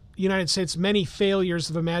the United States' many failures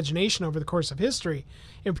of imagination over the course of history,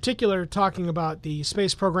 in particular talking about the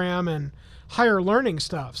space program and higher learning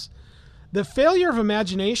stuffs. The failure of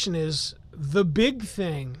imagination is the big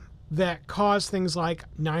thing that caused things like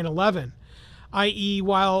 9/11, i.e.,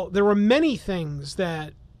 while there were many things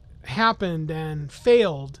that happened and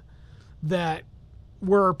failed that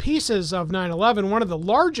were pieces of 9/11, one of the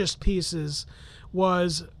largest pieces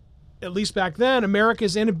was, at least back then,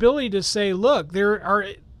 America's inability to say, look, there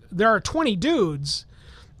are 20 dudes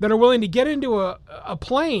that are willing to get into a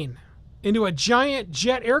plane, into a giant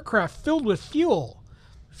jet aircraft filled with fuel,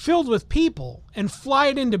 filled with people, and fly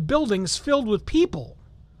it into buildings filled with people.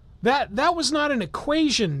 That was not an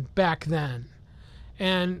equation back then.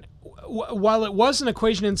 And while it was an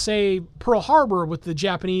equation in, say, Pearl Harbor with the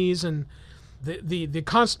Japanese and the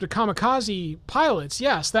concept of kamikaze pilots,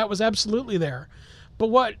 yes, that was absolutely there. But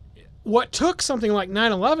what took something like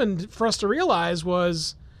 9/11 for us to realize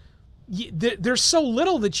was there's so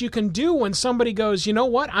little that you can do when somebody goes, you know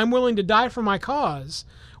what, I'm willing to die for my cause.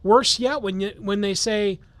 Worse yet, when they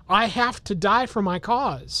say, I have to die for my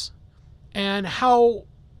cause. And how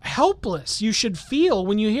helpless you should feel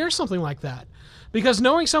when you hear something like that. Because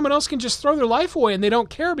knowing someone else can just throw their life away and they don't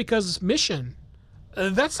care because it's mission,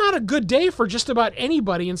 that's not a good day for just about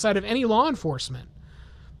anybody inside of any law enforcement.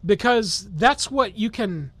 Because that's what you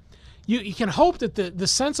can hope that the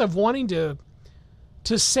sense of wanting to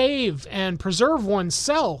save and preserve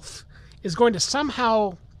oneself is going to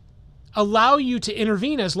somehow allow you to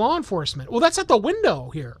intervene as law enforcement. Well, that's at the window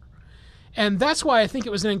here. And that's why I think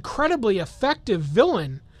it was an incredibly effective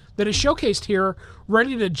villain that is showcased here,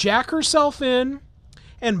 ready to jack herself in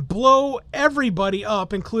and blow everybody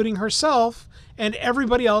up, including herself and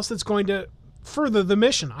everybody else that's going to further the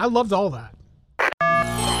mission. I loved all that.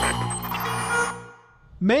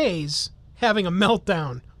 Maze having a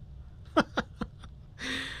meltdown.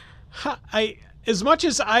 As much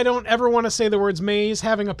as I don't ever want to say the words Maze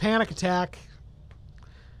having a panic attack,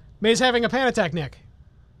 Maze having a panic attack, Nick.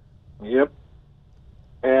 Yep.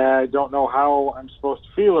 And I don't know how I'm supposed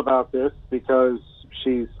to feel about this because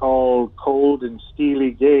she's all cold and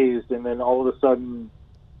steely gazed, and then all of a sudden,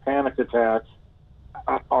 panic attack.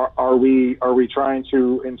 Are we trying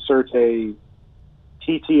to insert a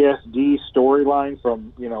PTSD storyline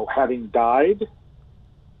from, having died?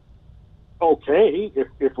 Okay,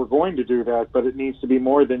 if we're going to do that, but it needs to be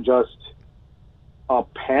more than just a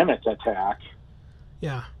panic attack.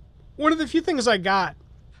 Yeah. One of the few things I got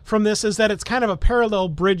from this is that it's kind of a parallel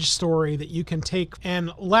bridge story that you can take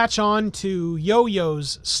and latch on to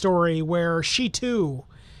Yo-Yo's story, where she too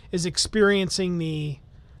is experiencing the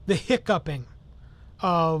hiccuping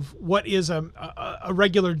of what is a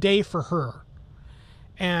regular day for her.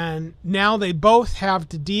 And now they both have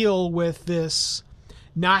to deal with this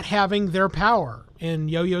not having their power. In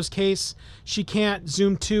Yo-Yo's case, she can't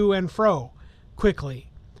zoom to and fro quickly.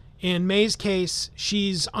 In May's case,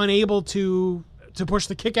 she's unable to push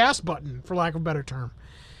the kick-ass button, for lack of a better term.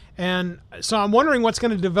 And so I'm wondering what's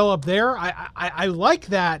going to develop there. I like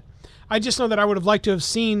that. I just know that I would have liked to have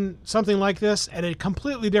seen something like this at a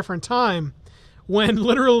completely different time, when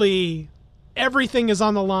literally everything is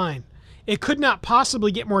on the line. It could not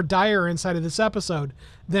possibly get more dire inside of this episode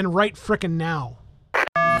than right frickin' now.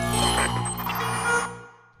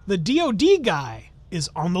 The DOD guy is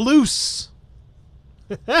on the loose.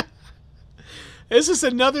 This is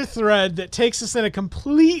another thread that takes us in a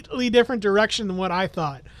completely different direction than what I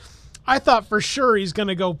thought. I thought for sure he's going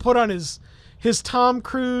to go put on his Tom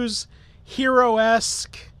Cruise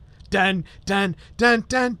hero-esque dun dun dun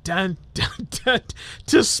dun dun dun dun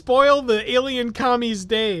to spoil the alien commies'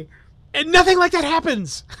 day. And nothing like that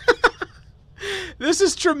happens. This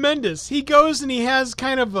is tremendous. He goes and he has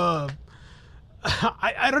kind of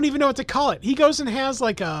I don't even know what to call it. He goes and has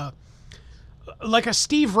like a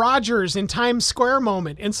Steve Rogers in Times Square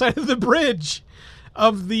moment inside of the bridge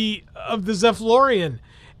of the Zephlorian.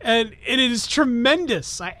 And it is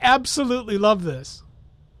tremendous. I absolutely love this.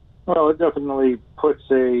 Well, it definitely puts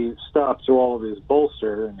a stop to all of his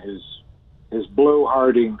bolster and his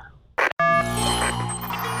blowharding.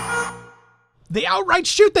 They outright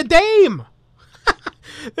shoot the dame.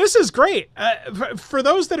 This is great. For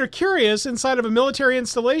those that are curious, inside of a military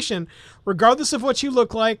installation, regardless of what you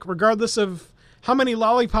look like, regardless of how many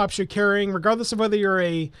lollipops you're carrying, regardless of whether you're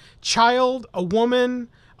a child, a woman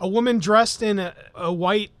dressed in a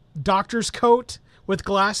white doctor's coat with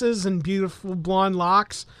glasses and beautiful blonde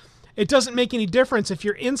locks, it doesn't make any difference. If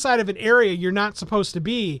you're inside of an area you're not supposed to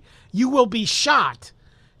be, you will be shot.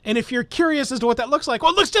 And if you're curious as to what that looks like,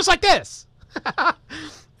 well, it looks just like this.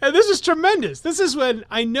 And this is tremendous. This is when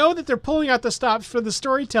I know that they're pulling out the stops for the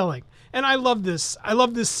storytelling. And I love this. I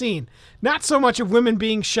love this scene. Not so much of women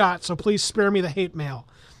being shot, so please spare me the hate mail.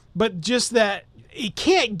 But just that it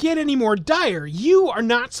can't get any more dire. You are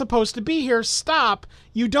not supposed to be here. Stop.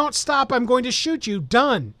 You don't stop, I'm going to shoot you.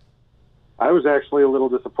 Done. I was actually a little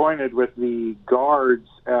disappointed with the guards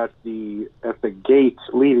at the gate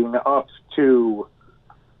leading up to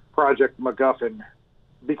Project MacGuffin,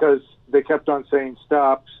 because they kept on saying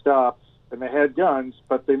stop, stop, and they had guns,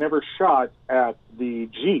 but they never shot at the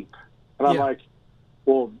Jeep. And I'm like,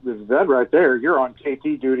 well, that right there, you're on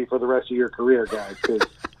KT duty for the rest of your career, guys, because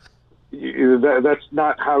that's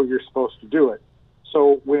not how you're supposed to do it.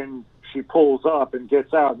 So when she pulls up and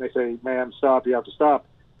gets out and they say, ma'am, stop, you have to stop,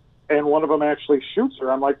 and one of them actually shoots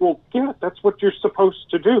her, I'm like, well, yeah, that's what you're supposed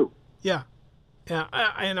to do. Yeah. Yeah.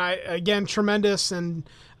 And again, tremendous. And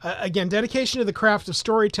again, dedication to the craft of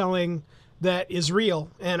storytelling that is real.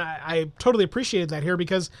 And I totally appreciated that here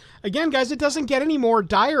because, again, guys, it doesn't get any more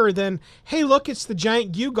dire than, hey, look, it's the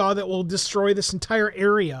giant gewgaw that will destroy this entire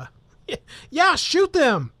area. Yeah, shoot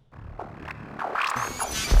them.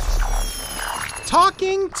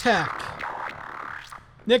 Talking tech.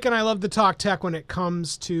 Nick and I love to talk tech when it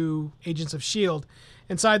comes to Agents of S.H.I.E.L.D.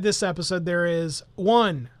 Inside this episode, there is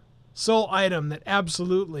one sole item that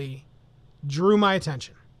absolutely drew my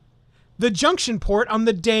attention. The junction port on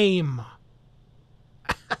the Dame.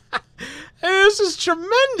 This is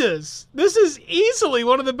tremendous. This is easily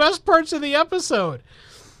one of the best parts of the episode.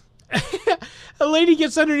 A lady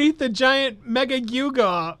gets underneath the giant mega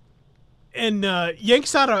gewgaw and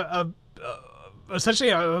yanks out essentially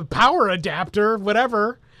a power adapter,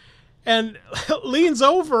 whatever, and leans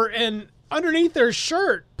over and underneath their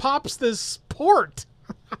shirt pops this port.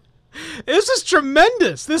 This is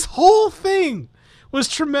tremendous. This whole thing was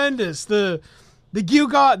tremendous. The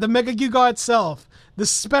Gewgaw, the Mega Gewgaw itself, the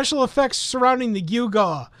special effects surrounding the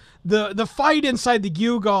Gewgaw, the fight inside the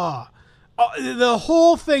Gewgaw, the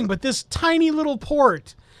whole thing. But this tiny little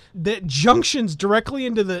port that junctions directly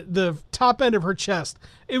into the top end of her chest.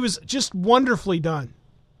 It was just wonderfully done.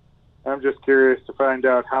 I'm just curious to find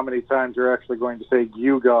out how many times you're actually going to say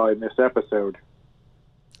Gewgaw in this episode.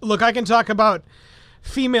 Look, I can talk about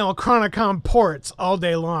female Chronicom ports all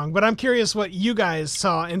day long, but I'm curious what you guys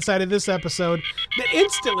saw inside of this episode that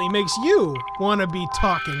instantly makes you want to be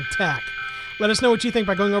talking tech. Let us know what you think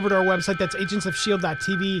by going over to our website. That's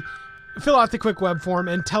agentsofshield.tv. Fill out the quick web form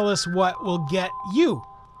and tell us what will get you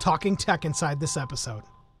talking tech inside this episode.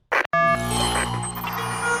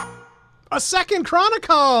 A second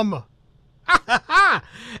Chronicom!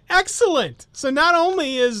 Excellent. So not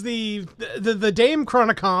only is the Dame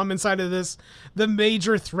Chronicom inside of this the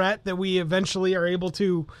major threat that we eventually are able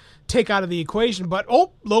to take out of the equation, but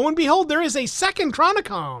lo and behold, there is a second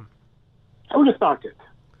Chronicom. Who'd have thunk it?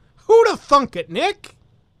 Who'd have thunk it, Nick?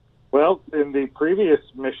 Well, in the previous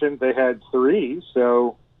mission, they had 3,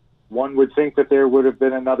 so one would think that there would have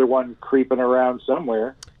been another one creeping around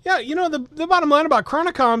somewhere. Yeah, you know, the bottom line about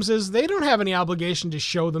Chronicoms is they don't have any obligation to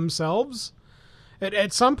show themselves.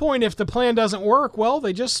 At some point, if the plan doesn't work, well,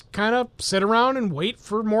 they just kind of sit around and wait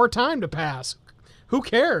for more time to pass. Who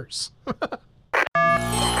cares?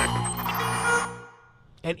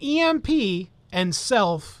 An EMP and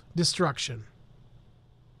self-destruction.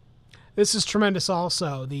 This is tremendous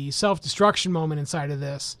also. The self-destruction moment inside of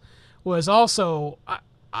this was also,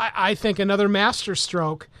 I think, another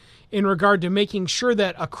masterstroke in regard to making sure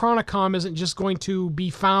that a Chronicom isn't just going to be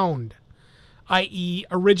found, i.e.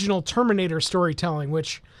 original Terminator storytelling,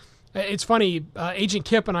 which, it's funny, Agent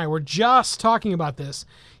Kip and I were just talking about this.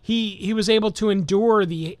 He was able to endure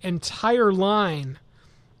the entire line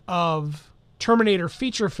of Terminator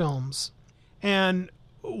feature films, and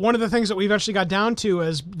one of the things that we eventually got down to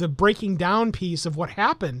as the breaking down piece of what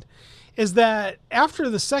happened is that after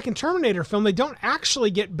the second Terminator film, they don't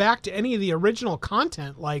actually get back to any of the original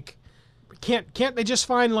content. Like, can't they just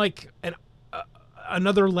find like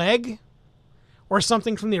another leg or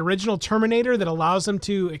something from the original Terminator that allows them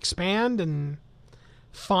to expand and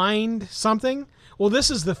find something? Well,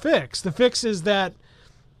 this is the fix. The fix is that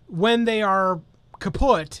when they are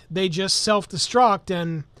kaput, they just self-destruct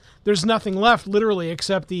and there's nothing left literally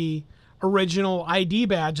except the original ID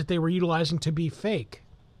badge that they were utilizing to be fake.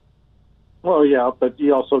 Well, yeah, but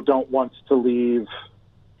you also don't want to leave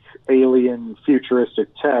alien futuristic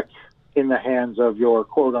tech in the hands of your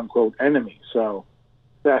quote-unquote enemy. So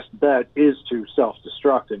best bet is to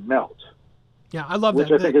self-destruct and melt. Yeah, I love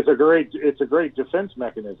that. Which I think it's a great defense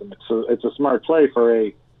mechanism. It's a smart play for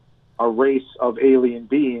a race of alien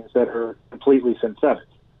beings that are completely synthetic.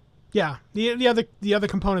 Yeah, the other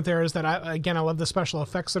component there is that I love the special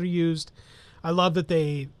effects that are used. I love that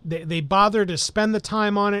they bother to spend the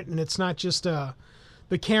time on it, and it's not just the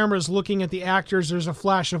camera's looking at the actors. There's a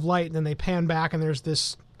flash of light, and then they pan back, and there's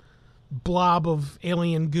this blob of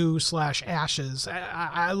alien goo / ashes.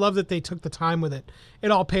 I love that they took the time with it. It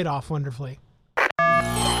all paid off wonderfully.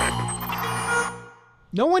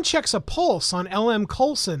 No one checks a pulse on L.M.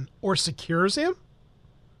 Coulson or secures him?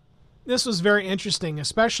 This was very interesting,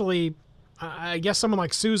 especially, I guess, someone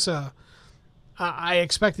like Sousa. I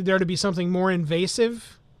expected there to be something more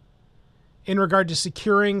invasive in regard to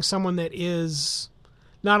securing someone that is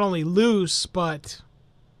not only loose, but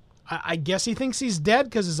I guess he thinks he's dead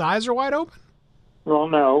because his eyes are wide open? Well,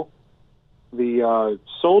 no. The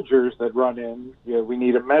soldiers that run in, we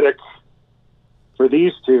need a medic for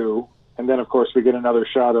these two, and then, of course, we get another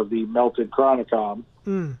shot of the melted Chronicom.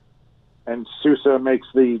 Mm. And Sousa makes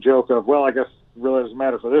the joke of, well, I guess it really doesn't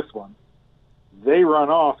matter for this one. They run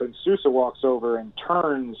off, and Sousa walks over and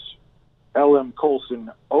turns L.M.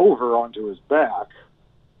 Coulson over onto his back.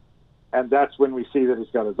 And that's when we see that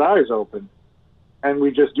he's got his eyes open. And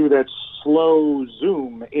we just do that slow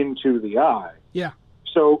zoom into the eye. Yeah.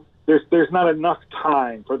 So there's not enough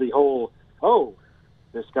time for the whole, oh,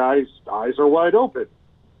 this guy's eyes are wide open.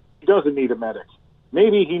 He doesn't need a medic.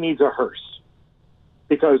 Maybe he needs a hearse.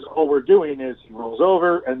 Because all we're doing is he rolls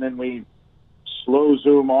over, and then we slow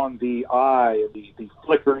zoom on the eye, the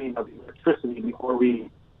flickering of the electricity before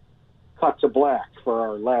we cut to black for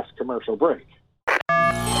our last commercial break.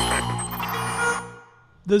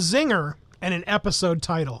 The zinger and an episode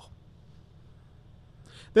title.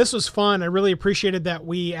 This was fun. I really appreciated that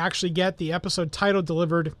we actually get the episode title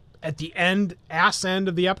delivered at the end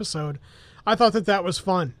of the episode. I thought that was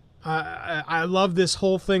fun. I love this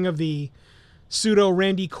whole thing of the pseudo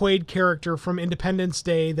Randy Quaid character from Independence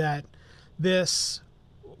Day, that this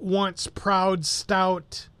once proud,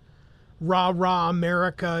 stout, rah-rah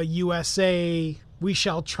America, USA, we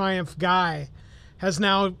shall triumph guy has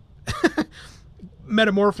now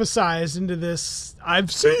metamorphosized into this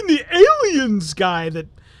I've seen the aliens guy that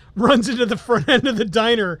runs into the front end of the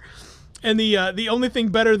diner. And the only thing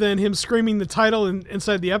better than him screaming the title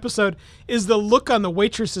inside the episode is the look on the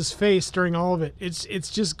waitress's face during all of it. It's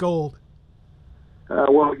just gold.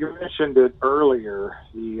 Well, you mentioned it earlier,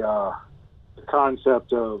 the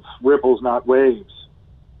concept of ripples, not waves.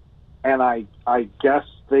 And I guess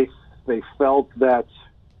they felt that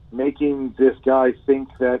making this guy think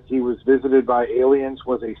that he was visited by aliens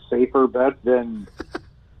was a safer bet than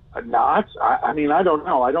not. I mean, I don't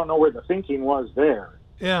know. I don't know where the thinking was there.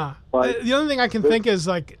 Yeah. But the only thing I can think is,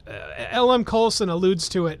 like, L.M. Coulson alludes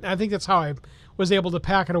to it. I think that's how I was able to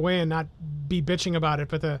pack it away and not be bitching about it.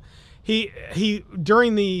 But he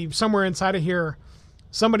during the somewhere inside of here,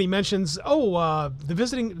 somebody mentions,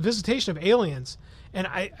 the visitation of aliens. And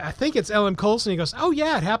I think it's L.M. Coulson. He goes, oh,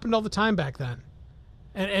 yeah, it happened all the time back then.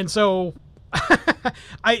 And so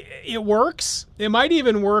it works. It might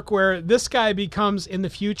even work where this guy becomes, in the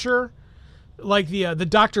future, like the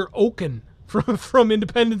Dr. Oaken from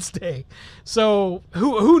Independence Day. So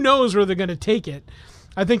who knows where they're going to take it.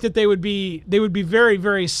 I think that they would be very,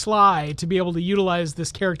 very sly to be able to utilize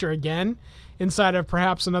this character again inside of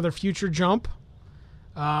perhaps another future jump.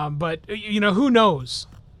 But, who knows?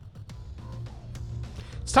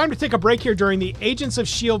 It's time to take a break here during the Agents of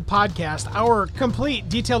S.H.I.E.L.D. podcast, our complete,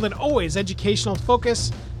 detailed, and always educational focus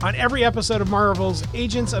on every episode of Marvel's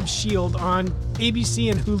Agents of S.H.I.E.L.D. on ABC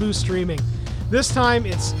and Hulu streaming. This time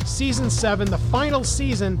it's Season 7, the final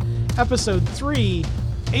season, Episode 3,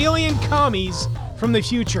 Alien Commies from the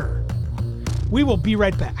Future. We will be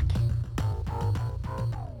right back.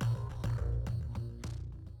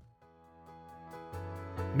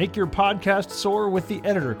 Make your podcast soar with the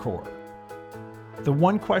Editor Core. The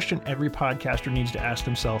one question every podcaster needs to ask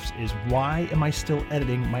themselves is, why am I still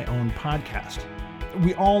editing my own podcast?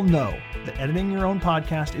 We all know that editing your own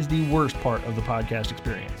podcast is the worst part of the podcast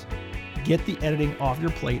experience. Get the editing off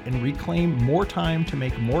your plate and reclaim more time to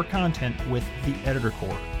make more content with the Editor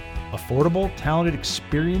Core. Affordable, talented,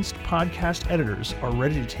 experienced podcast editors are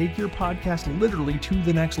ready to take your podcast literally to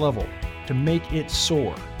the next level, to make it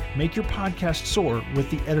soar. Make your podcast soar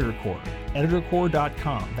with the Editor Core.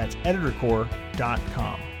 EditorCore.com. That's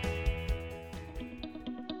EditorCore.com.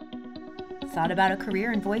 Thought about a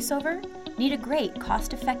career in voiceover? Need a great,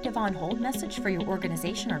 cost-effective on-hold message for your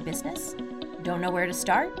organization or business? Don't know where to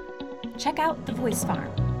start? Check out The Voice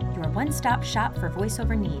Farm, your one-stop shop for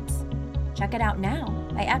voiceover needs. Check it out now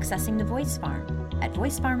by accessing The Voice Farm at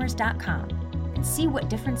voicefarmers.com and see what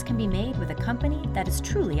difference can be made with a company that is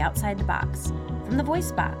truly outside the box. From the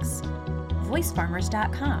Voice Box,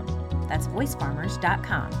 voicefarmers.com. That's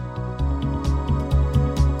voicefarmers.com.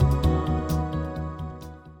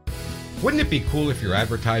 Wouldn't it be cool if your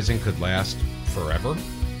advertising could last forever?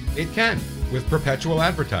 It can, with perpetual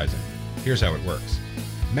advertising. Here's how it works.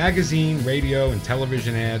 Magazine, radio, and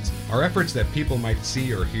television ads are efforts that people might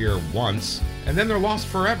see or hear once, and then they're lost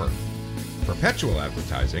forever. Perpetual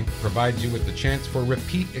advertising provides you with the chance for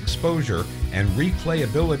repeat exposure and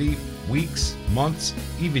replayability weeks, months,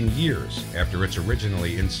 even years after it's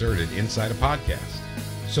originally inserted inside a podcast.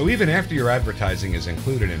 So even after your advertising is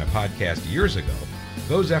included in a podcast years ago,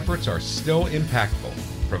 those efforts are still impactful,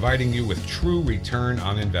 providing you with true return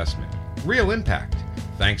on investment. Real impact,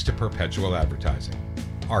 thanks to perpetual advertising.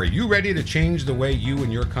 Are you ready to change the way you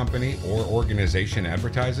and your company or organization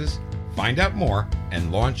advertises? Find out more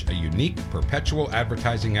and launch a unique perpetual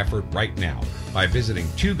advertising effort right now by visiting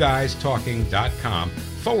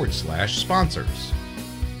twoguystalking.com/sponsors.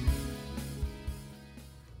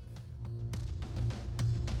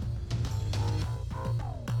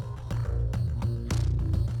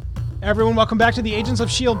 Everyone, welcome back to the Agents of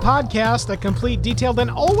S.H.I.E.L.D. podcast, a complete, detailed, and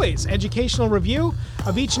always educational review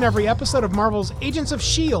of each and every episode of Marvel's Agents of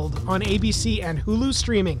S.H.I.E.L.D. on ABC and Hulu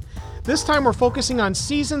streaming. This time we're focusing on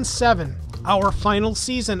Season 7, our final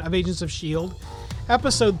season of Agents of S.H.I.E.L.D.,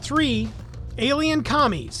 Episode 3, Alien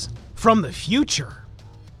Commies from the Future.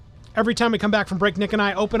 Every time we come back from break, Nick and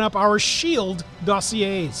I open up our S.H.I.E.L.D.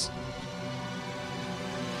 dossiers.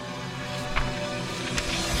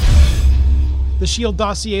 The S.H.I.E.L.D.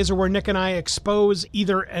 dossiers are where Nick and I expose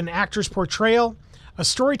either an actor's portrayal, a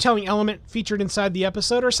storytelling element featured inside the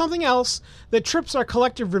episode, or something else that trips our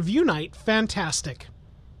collective review night fantastic.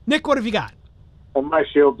 Nick, what have you got? Well, my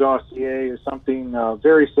S.H.I.E.L.D. dossier is something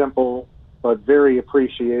very simple but very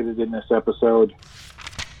appreciated in this episode.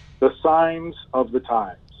 The signs of the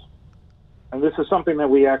times. and this is something that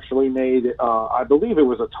we actually made, I believe it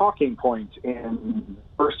was a talking point in the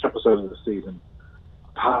first episode of the season,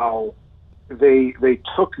 how they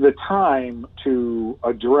took the time to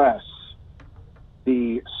address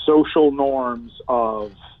the social norms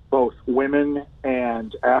of both women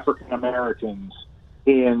and African Americans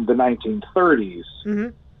in the 1930s.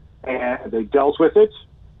 Mm-hmm. And they dealt with it.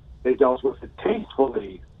 They dealt with it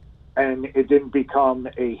tastefully, and it didn't become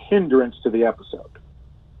a hindrance to the episode.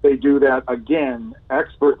 They do that again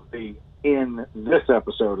expertly in this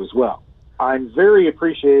episode as well. I'm very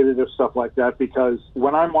appreciative of stuff like that, because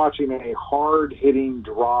when I'm watching a hard-hitting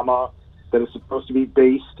drama that is supposed to be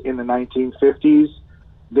based in the 1950s,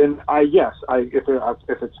 then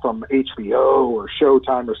if it's from HBO or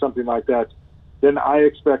Showtime or something like that, then I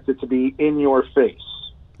expect it to be in your face.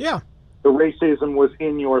 Yeah. The racism was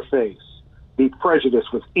in your face. The prejudice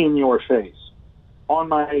was in your face. On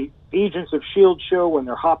my Agents of S.H.I.E.L.D. show, when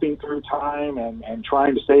they're hopping through time and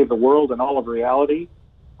trying to save the world and all of reality,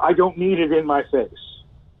 I don't need it in my face.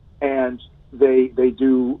 And they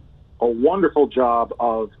do a wonderful job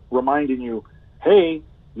of reminding you, hey,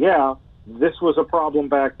 yeah, this was a problem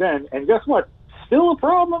back then. And guess what? Still a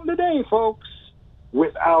problem today, folks,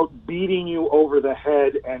 without beating you over the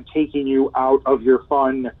head and taking you out of your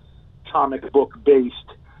fun comic book-based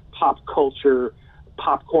pop culture,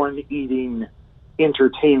 popcorn-eating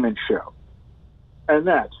entertainment show. And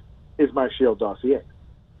that is my S.H.I.E.L.D. dossier.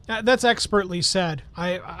 That's expertly said.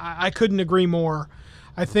 I couldn't agree more.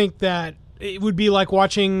 I think that it would be like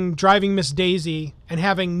watching Driving Miss Daisy and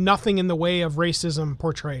having nothing in the way of racism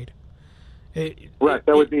portrayed. Right.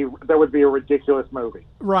 That would be a ridiculous movie.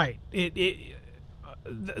 Right. I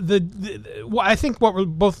think what we're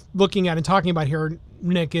both looking at and talking about here,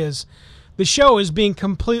 Nick, is the show is being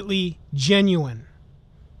completely genuine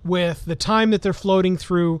with the time that they're floating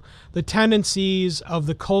through, the tendencies of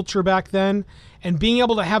the culture back then, and being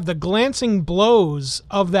able to have the glancing blows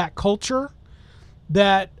of that culture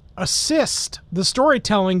that assist the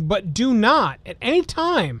storytelling, but do not at any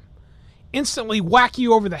time instantly whack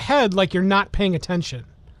you over the head like you're not paying attention.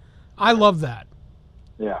 I love that.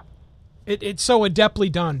 Yeah. It's so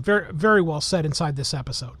adeptly done. Very, very well said inside this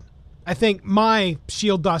episode. I think my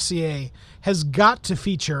S.H.I.E.L.D. dossier has got to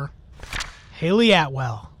feature Haley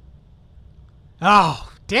Atwell.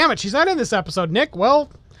 Oh, damn it. She's not in this episode, Nick.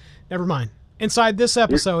 Well, never mind. Inside this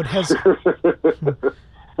episode has...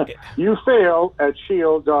 You fail at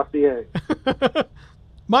S.H.I.E.L.D. dossier.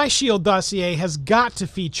 My S.H.I.E.L.D. dossier has got to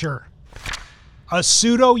feature a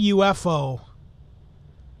pseudo UFO.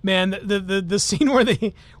 Man, the scene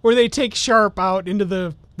where they take Sharp out into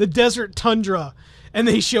the desert tundra and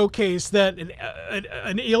they showcase that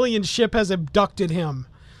an alien ship has abducted him,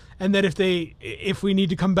 and that if we need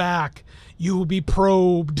to come back, you will be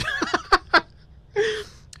probed.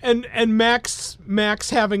 and Max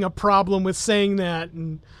having a problem with saying that,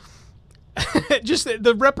 and just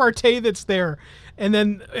the repartee that's there. And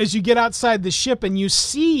then as you get outside the ship and you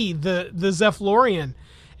see the Zephlorian,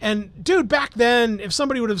 and dude, back then, if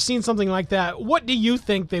somebody would have seen something like that, what do you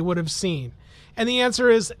think they would have seen? And the answer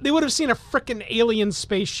is they would have seen a frickin' alien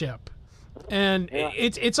spaceship. And yeah,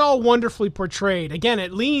 it's all wonderfully portrayed. Again,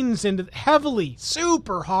 it leans into heavily,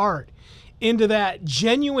 super hard, into that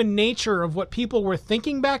genuine nature of what people were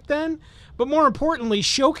thinking back then, but more importantly,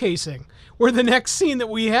 showcasing where the next scene that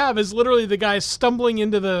we have is literally the guy stumbling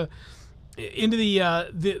into the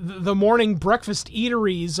morning breakfast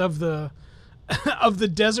eateries of the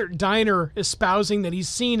desert diner, espousing that he's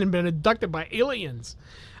seen and been abducted by aliens.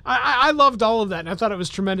 I loved all of that, and I thought it was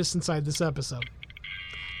tremendous inside this episode.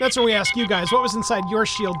 That's when we ask you guys, what was inside your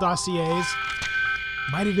S.H.I.E.L.D. dossiers?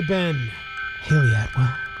 Might it have been Haley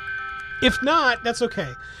Atwell? If not, that's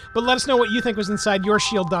okay. But let us know what you think was inside your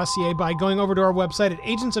S.H.I.E.L.D. dossier by going over to our website at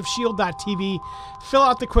agentsofshield.tv, fill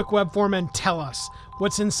out the quick web form, and tell us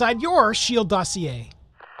what's inside your S.H.I.E.L.D. dossier.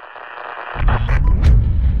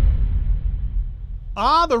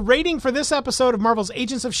 The rating for this episode of Marvel's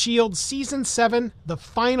Agents of S.H.I.E.L.D. Season 7, the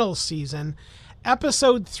final season,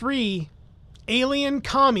 Episode 3, Alien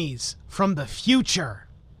Commies from the Future.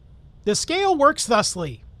 The scale works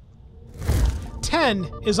thusly. 10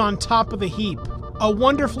 is on top of the heap, a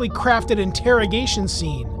wonderfully crafted interrogation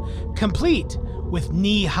scene, complete with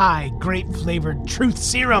knee-high grape-flavored truth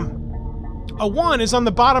serum. A 1 is on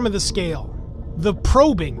the bottom of the scale, the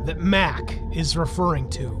probing that Mac is referring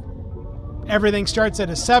to. Everything starts at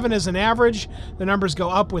a 7 as an average. The numbers go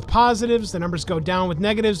up with positives, the numbers go down with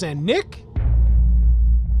negatives, and Nick?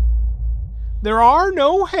 There are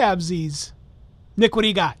no halvesies. Nick, what do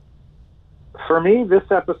you got? For me, this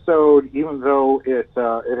episode, even though it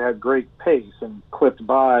had great pace and clipped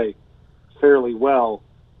by fairly well,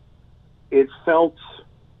 it felt,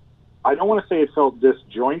 I don't want to say it felt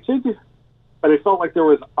disjointed, but it felt like there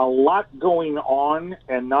was a lot going on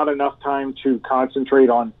and not enough time to concentrate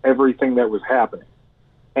on everything that was happening.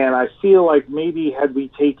 And I feel like maybe had we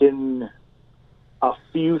taken a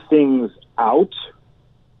few things out,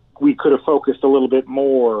 we could have focused a little bit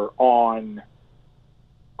more on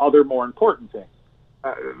other more important things.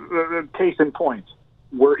 Case in point,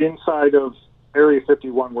 we're inside of Area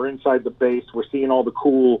 51. We're inside the base. We're seeing all the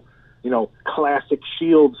cool, classic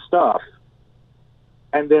S.H.I.E.L.D. stuff.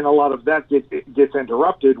 And then a lot of that gets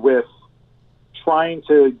interrupted with trying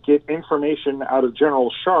to get information out of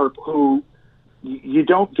General Sharp, who you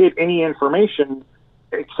don't get any information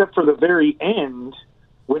except for the very end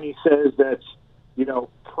when he says that,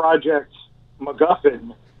 Project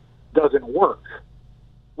MacGuffin doesn't work.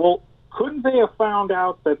 Well, couldn't they have found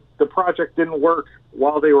out that the project didn't work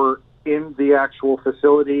while they were in the actual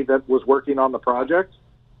facility that was working on the project?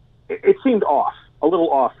 It seemed off, a little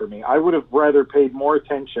off for me. I would have rather paid more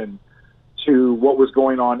attention to what was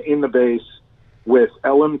going on in the base with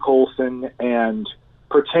Ellen Coulson and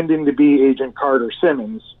pretending to be Agent Carter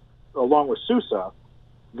Simmons, along with Sousa,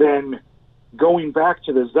 than going back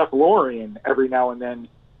to the Zephyllorian every now and then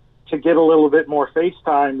to get a little bit more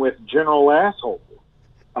FaceTime with General Asshole.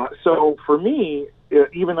 So for me,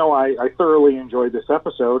 even though I thoroughly enjoyed this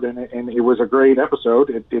episode, and it was a great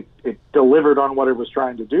episode, it delivered on what it was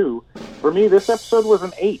trying to do, for me, this episode was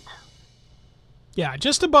an 8. Yeah,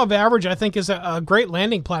 just above average, I think, is a great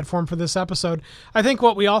landing platform for this episode. I think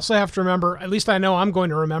what we also have to remember, at least I know I'm going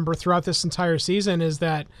to remember throughout this entire season, is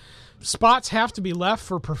that spots have to be left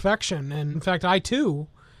for perfection. And in fact, I too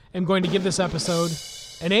am going to give this episode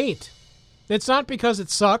an 8. It's not because it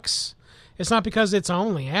sucks. It's not because it's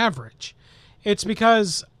only average. It's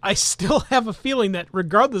because I still have a feeling that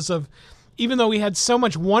regardless of, even though we had so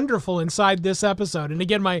much wonderful inside this episode, and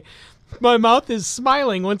again, my mouth is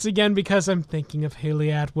smiling once again because I'm thinking of Haley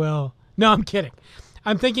Atwell. No, I'm kidding.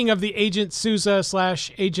 I'm thinking of the Agent Sousa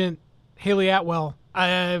 / Agent Haley Atwell.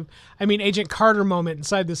 Agent Carter moment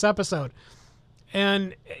inside this episode.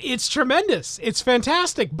 And it's tremendous. It's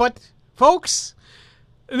fantastic. But, folks,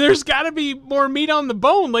 there's got to be more meat on the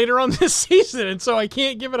bone later on this season, and so I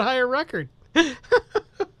can't give it a higher record.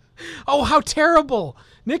 Oh, how terrible.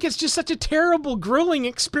 Nick, it's just such a terrible, grueling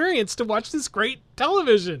experience to watch this great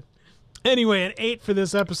television. Anyway, an 8 for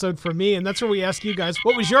this episode for me, and that's where we ask you guys,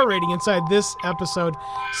 what was your rating inside this episode?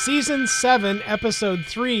 Season 7, Episode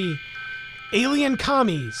 3, Alien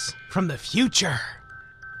Commies from the Future.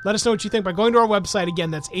 Let us know what you think by going to our website.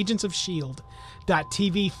 Again, that's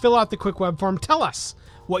agentsofshield.tv. Fill out the quick web form. Tell us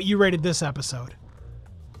what you rated this episode.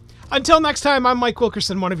 Until next time, I'm Mike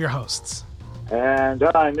Wilkerson, one of your hosts. And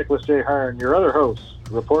I'm Nicholas J. Hearn, your other host,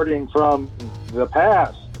 reporting from the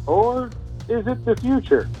past. Or is it the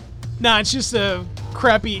future? Nah, it's just a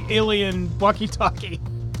crappy alien walkie-talkie.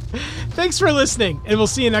 Thanks for listening, and we'll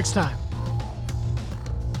see you next time.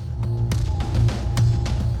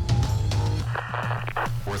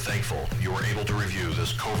 We're thankful you were able to review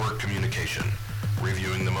this covert communication,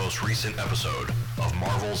 reviewing the most recent episode of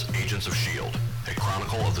Marvel's Agents of S.H.I.E.L.D., a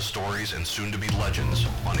chronicle of the stories and soon-to-be legends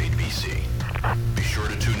on ABC. Be sure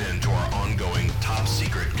to tune in to our ongoing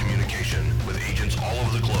top-secret communication with agents all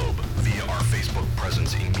over the globe via our Facebook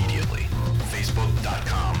presence immediately.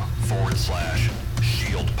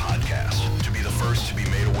 Facebook.com/S.H.I.E.L.D. podcast to be the first to be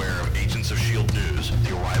made aware of Agents of S.H.I.E.L.D. news,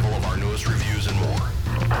 the arrival of our newest reviews, and more.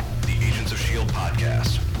 The Agents of S.H.I.E.L.D.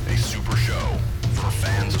 podcast, a super show for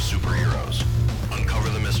fans of superheroes. Uncover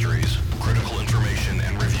the mysteries, critical information,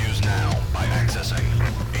 and reviews now by accessing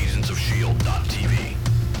agentsofshield.tv.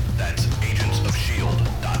 That's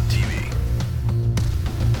agentsofshield.tv.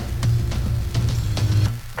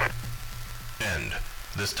 End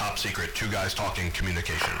this top secret two guys talking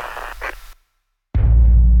communication.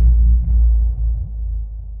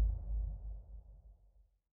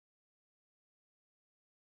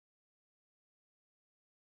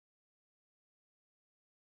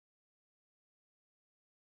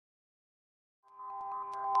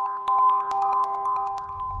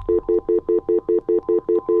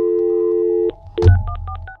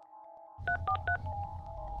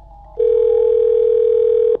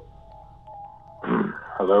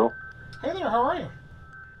 Hello? Hey there, how are you?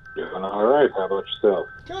 Doing all right. How about yourself?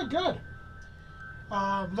 Good.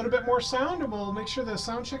 A little bit more sound, and we'll make sure the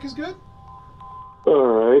sound check is good. All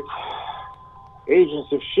right.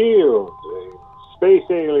 Agents of S.H.I.E.L.D., Space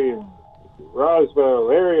Aliens,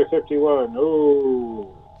 Roswell, Area 51.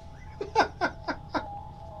 Ooh.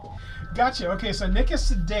 Gotcha. Okay, so Nick is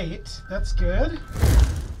sedate. That's good.